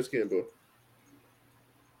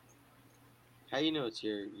 How you know it's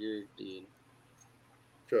your dude?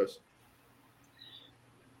 Trust.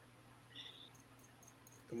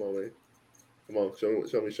 Come on, man. Come on,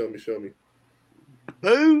 show me.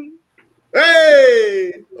 Boom.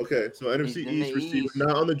 Hey! Okay, so NFC in the East receiver, East.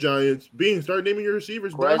 not on the Giants. Bean, start naming your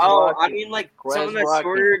receivers, bro. Quez Oh, Watkins. I mean like Quez someone that's Watkins.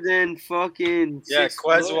 shorter than fucking. Yeah, 6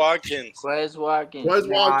 Quez foot. Watkins. Quez Watkins. Quez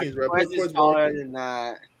Watkins, bro. Quez Put is Quez taller Watkins. than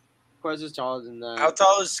that. Quez is taller than that. How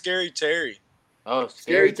tall is Scary Terry? Oh,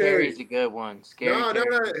 Scary Scary Terry. Terry's a good one. Scary No. Terry's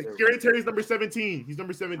a good Scary one. Terry's number 17. He's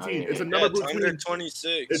number 17. Oh, yeah. It's a Yeah, number it's under between.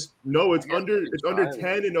 26. It's I guess under 35.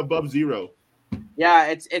 10 and above 0. Yeah,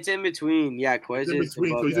 it's in between. Yeah, Quez It's in is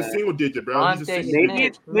between, so above he's a that. single digit, bro. He's a Monte single Maybe digit.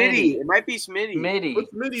 it's Smitty. It might be Smitty. Smitty.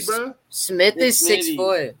 What's Smitty, bro? Smith It's is 6 Smitty.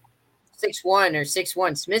 foot. 6'1" or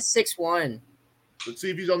 6'1". Smith's 6'1". Let's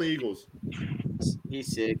see if he's on the Eagles.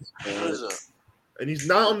 He's 6. What is it? And he's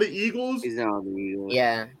not on the Eagles. He's not on the Eagles.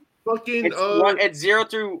 Yeah. Fucking It's 0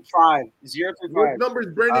 through 5. 0 through 5. what number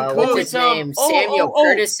is Brandon What's Cooks? his name? oh, Samuel. oh,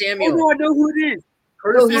 Curtis Oh Samuel. no, I know who it is.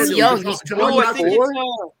 Curtis No, he's Samuel. young. Jahan He's Dotson. No, I think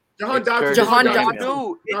Jahan It's Dotson. Curtis Jahan Samuel. Dotson.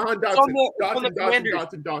 No, Jahan it's on the Dotson. Commanders.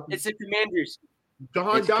 Dotson. It's the Commanders.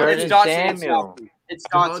 Jahan It's Curtis It's Dotson. Dotson. Samuel. It's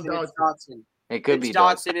Jahan Dotson. It's Dotson. Dotson. It could It's be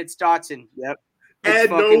Dotson. Dotson. It's Dotson. Yep. It's And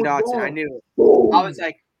fucking no Dotson. ball. I knew it. Boom. I was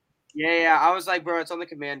like, yeah. I was like, bro, it's on the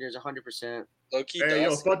Commanders 100%. Low key, Hey, yo,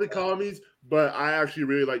 Dawson. fuck the commies, but I actually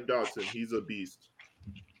really like Dawson. He's a beast.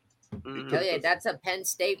 Hell yeah, that's a Penn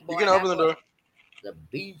State boy. You can open the door. The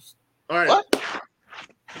beast. All right. What?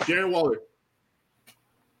 Darren Waller.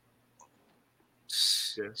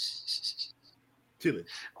 Yeah. Chilling.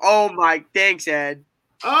 Oh my, thanks, Ed.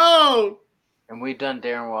 Oh, And we've done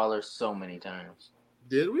Darren Waller so many times.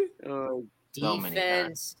 did we? So many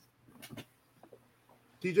Defense.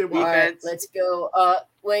 TJ All Watt. right, Defense. let's go.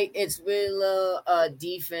 Wait, it's Willow.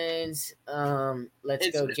 Defense.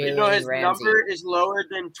 Let's go. Jalen No, his Ramsey. number is lower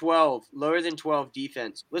than 12. Lower than 12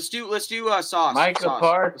 defense. Let's do Sauce. Micah Sauce.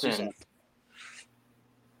 Parsons.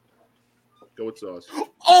 Go with Sauce.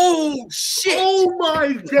 Oh shit! Oh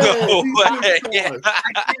my god! No way.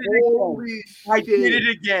 Holy I shit! did it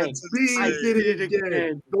again. We did it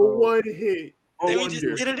again. The one hit. Then we wonder.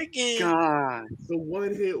 just did it again. God. The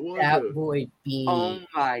one hit wonder. That boy B Oh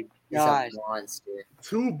my is gosh. a monster.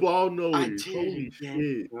 2 ball I nose. did Holy it again,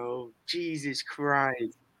 shit! bro. Jesus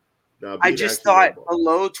Christ. Nah, I Bean just actually thought got ball.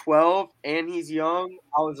 below 12 and he's young.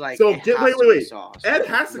 I was like, So it get, has wait, to be wait. Sauce. Ed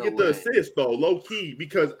has to No get the way. assist though, low key,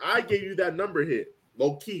 because I gave you that number hit,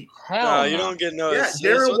 low key. Hell No, no. you don't get no Yeah, assist.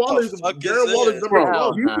 Darren What Waller's the fuck Darren is Waller's this? number Bro,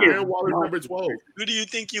 12. you Darren Waller's number 12. Who do you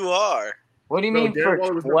think you are? What do you No, mean Darren for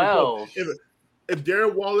Waller was number 12? If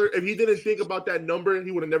Darren Waller, if he didn't think about that number,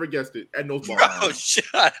 he would have never guessed it. Ed knows ball. Bro,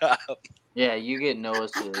 shut up. Yeah, you get no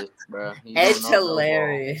assist, bro. You It's don't know no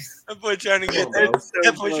hilarious. That boy trying to get Come on, bro.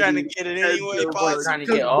 that boy trying to get it anyway. ball. Pause. Trying to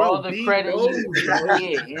Because, get all bro, the B credit knows, you bro. can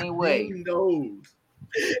get anyway. He knows.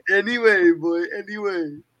 Anyway, boy.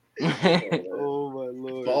 Anyway. Oh my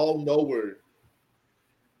lord. Ball nowhere.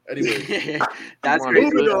 Anyway, That's Come on, crazy.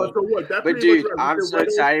 moving bro. on. So what? That But pretty dude, much I'm so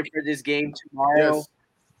excited for this game tomorrow. Yes.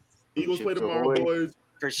 Eagles play tomorrow, boy. boys.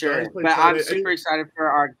 For sure. Giants play But I'm Friday. super excited for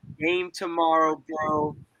our game tomorrow,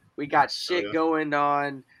 bro. We got shit yeah. going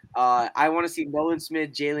on. I want to see Nolan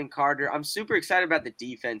Smith, Jalen Carter. I'm super excited about the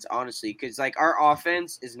defense, honestly, because like our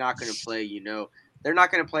offense is not going to play, They're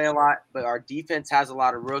not going to play a lot, but our defense has a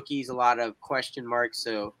lot of rookies, a lot of question marks.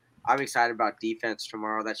 So I'm excited about defense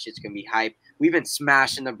tomorrow. That shit's going to be hype. We've been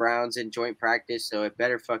smashing the Browns in joint practice, so it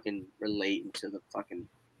better fucking relate into the fucking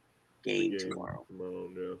game tomorrow.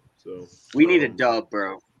 Yeah. So We need a dub,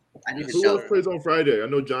 bro. I need a who dub. else plays on Friday? I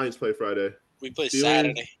know Giants play Friday. We play Steelers.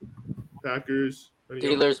 Saturday. Packers.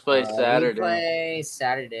 Steelers play We Saturday. play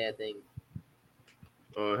Saturday, I think.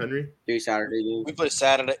 Henry. Do Saturday, dude. We play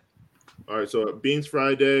Saturday. All right, so Beans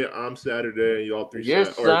Friday, I'm Saturday, and you all three You're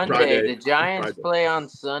Friday. Sunday. The Giants Friday. play on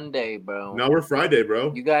Sunday, bro. No, we're Friday,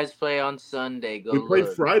 bro. You guys play on Sunday. Go We play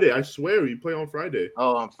look. Friday. I swear, we play on Friday.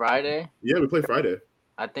 Oh, on Friday? Yeah, we play Friday.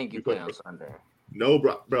 I think you We play play- on Sunday. No,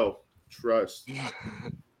 bro. Trust,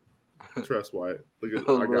 Wyatt. Look at,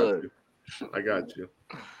 I got Look. you. I got you.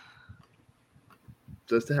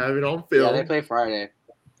 Just to have it on Yeah, film. they play Friday,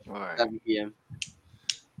 All right. 7 p.m.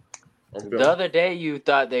 The other day you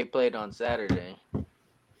thought they played on Saturday.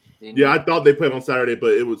 Didn't Yeah, you? I thought they played on Saturday,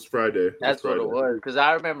 but it was Friday. That's what it was. Because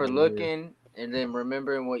I remember Mhm. looking and then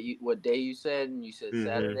remembering what day you said, and you said Mhm.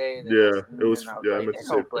 Saturday. And then Yeah, I seen it was- and I yeah, I like, meant they to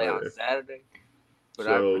don't say play on Friday. Saturday. But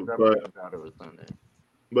So, I remember I thought it was Sunday.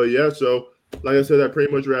 But yeah, so like I said, that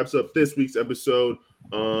pretty much wraps up this week's episode.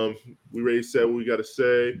 We already said what we got to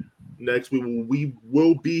say. Next, we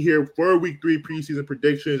will be here for week 3 preseason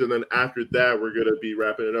predictions, and then after that, we're gonna be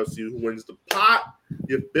wrapping it up, see who wins the pot.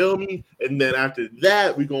 You feel me? And then after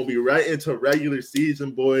that, we're gonna be right into regular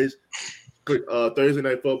season, boys. Thursday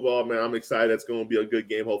night football, man. I'm excited. It's gonna be a good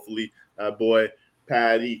game. Hopefully, that boy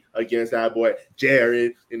Patty against that boy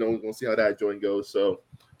Jared. We're gonna see how that joint goes. So.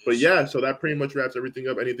 But yeah, so that pretty much wraps everything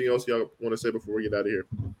up. Anything else y'all want to say before we get out of here?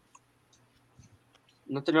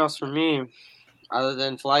 Nothing else for me other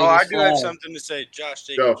than flying. Oh, I do have something to say. Josh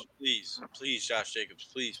Jacobs, Go. please, Josh Jacobs,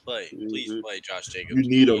 please play. Please play, Josh Jacobs. You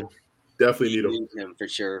need him. Definitely need him. Need him for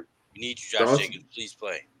sure. We need you, Josh Josh? Jacobs. Please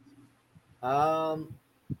play. I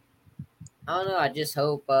don't know. I just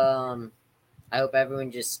hope I hope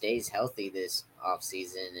everyone just stays healthy this off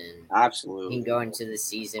season and Absolutely. can go into the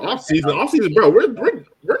season. Off season, bro. We're Or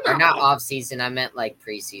not not off season. I meant like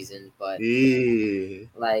preseason, but Yeah.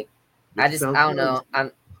 like I don't know.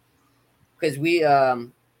 I'm because we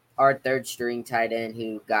our third string tight end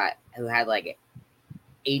who had like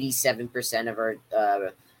 87% of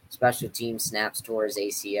our special team snaps towards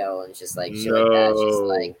ACL and just like shit like that. It's just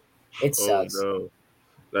like it sucks. Oh, no.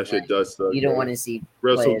 That shit does suck. You don't want to see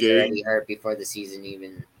Russell players already Gage. hurt before the season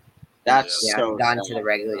even That's so got into sad. the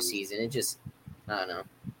regular season. It just I don't know.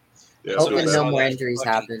 Yeah, Hoping When I no saw more that injuries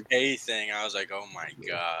fucking happen. A thing, I was like, oh my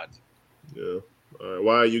god. Yeah. All right.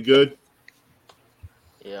 Why are you good?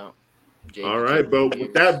 Yeah. All right, but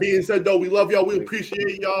with that being said, though, we love y'all. We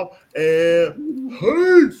appreciate y'all. And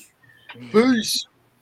peace. Peace.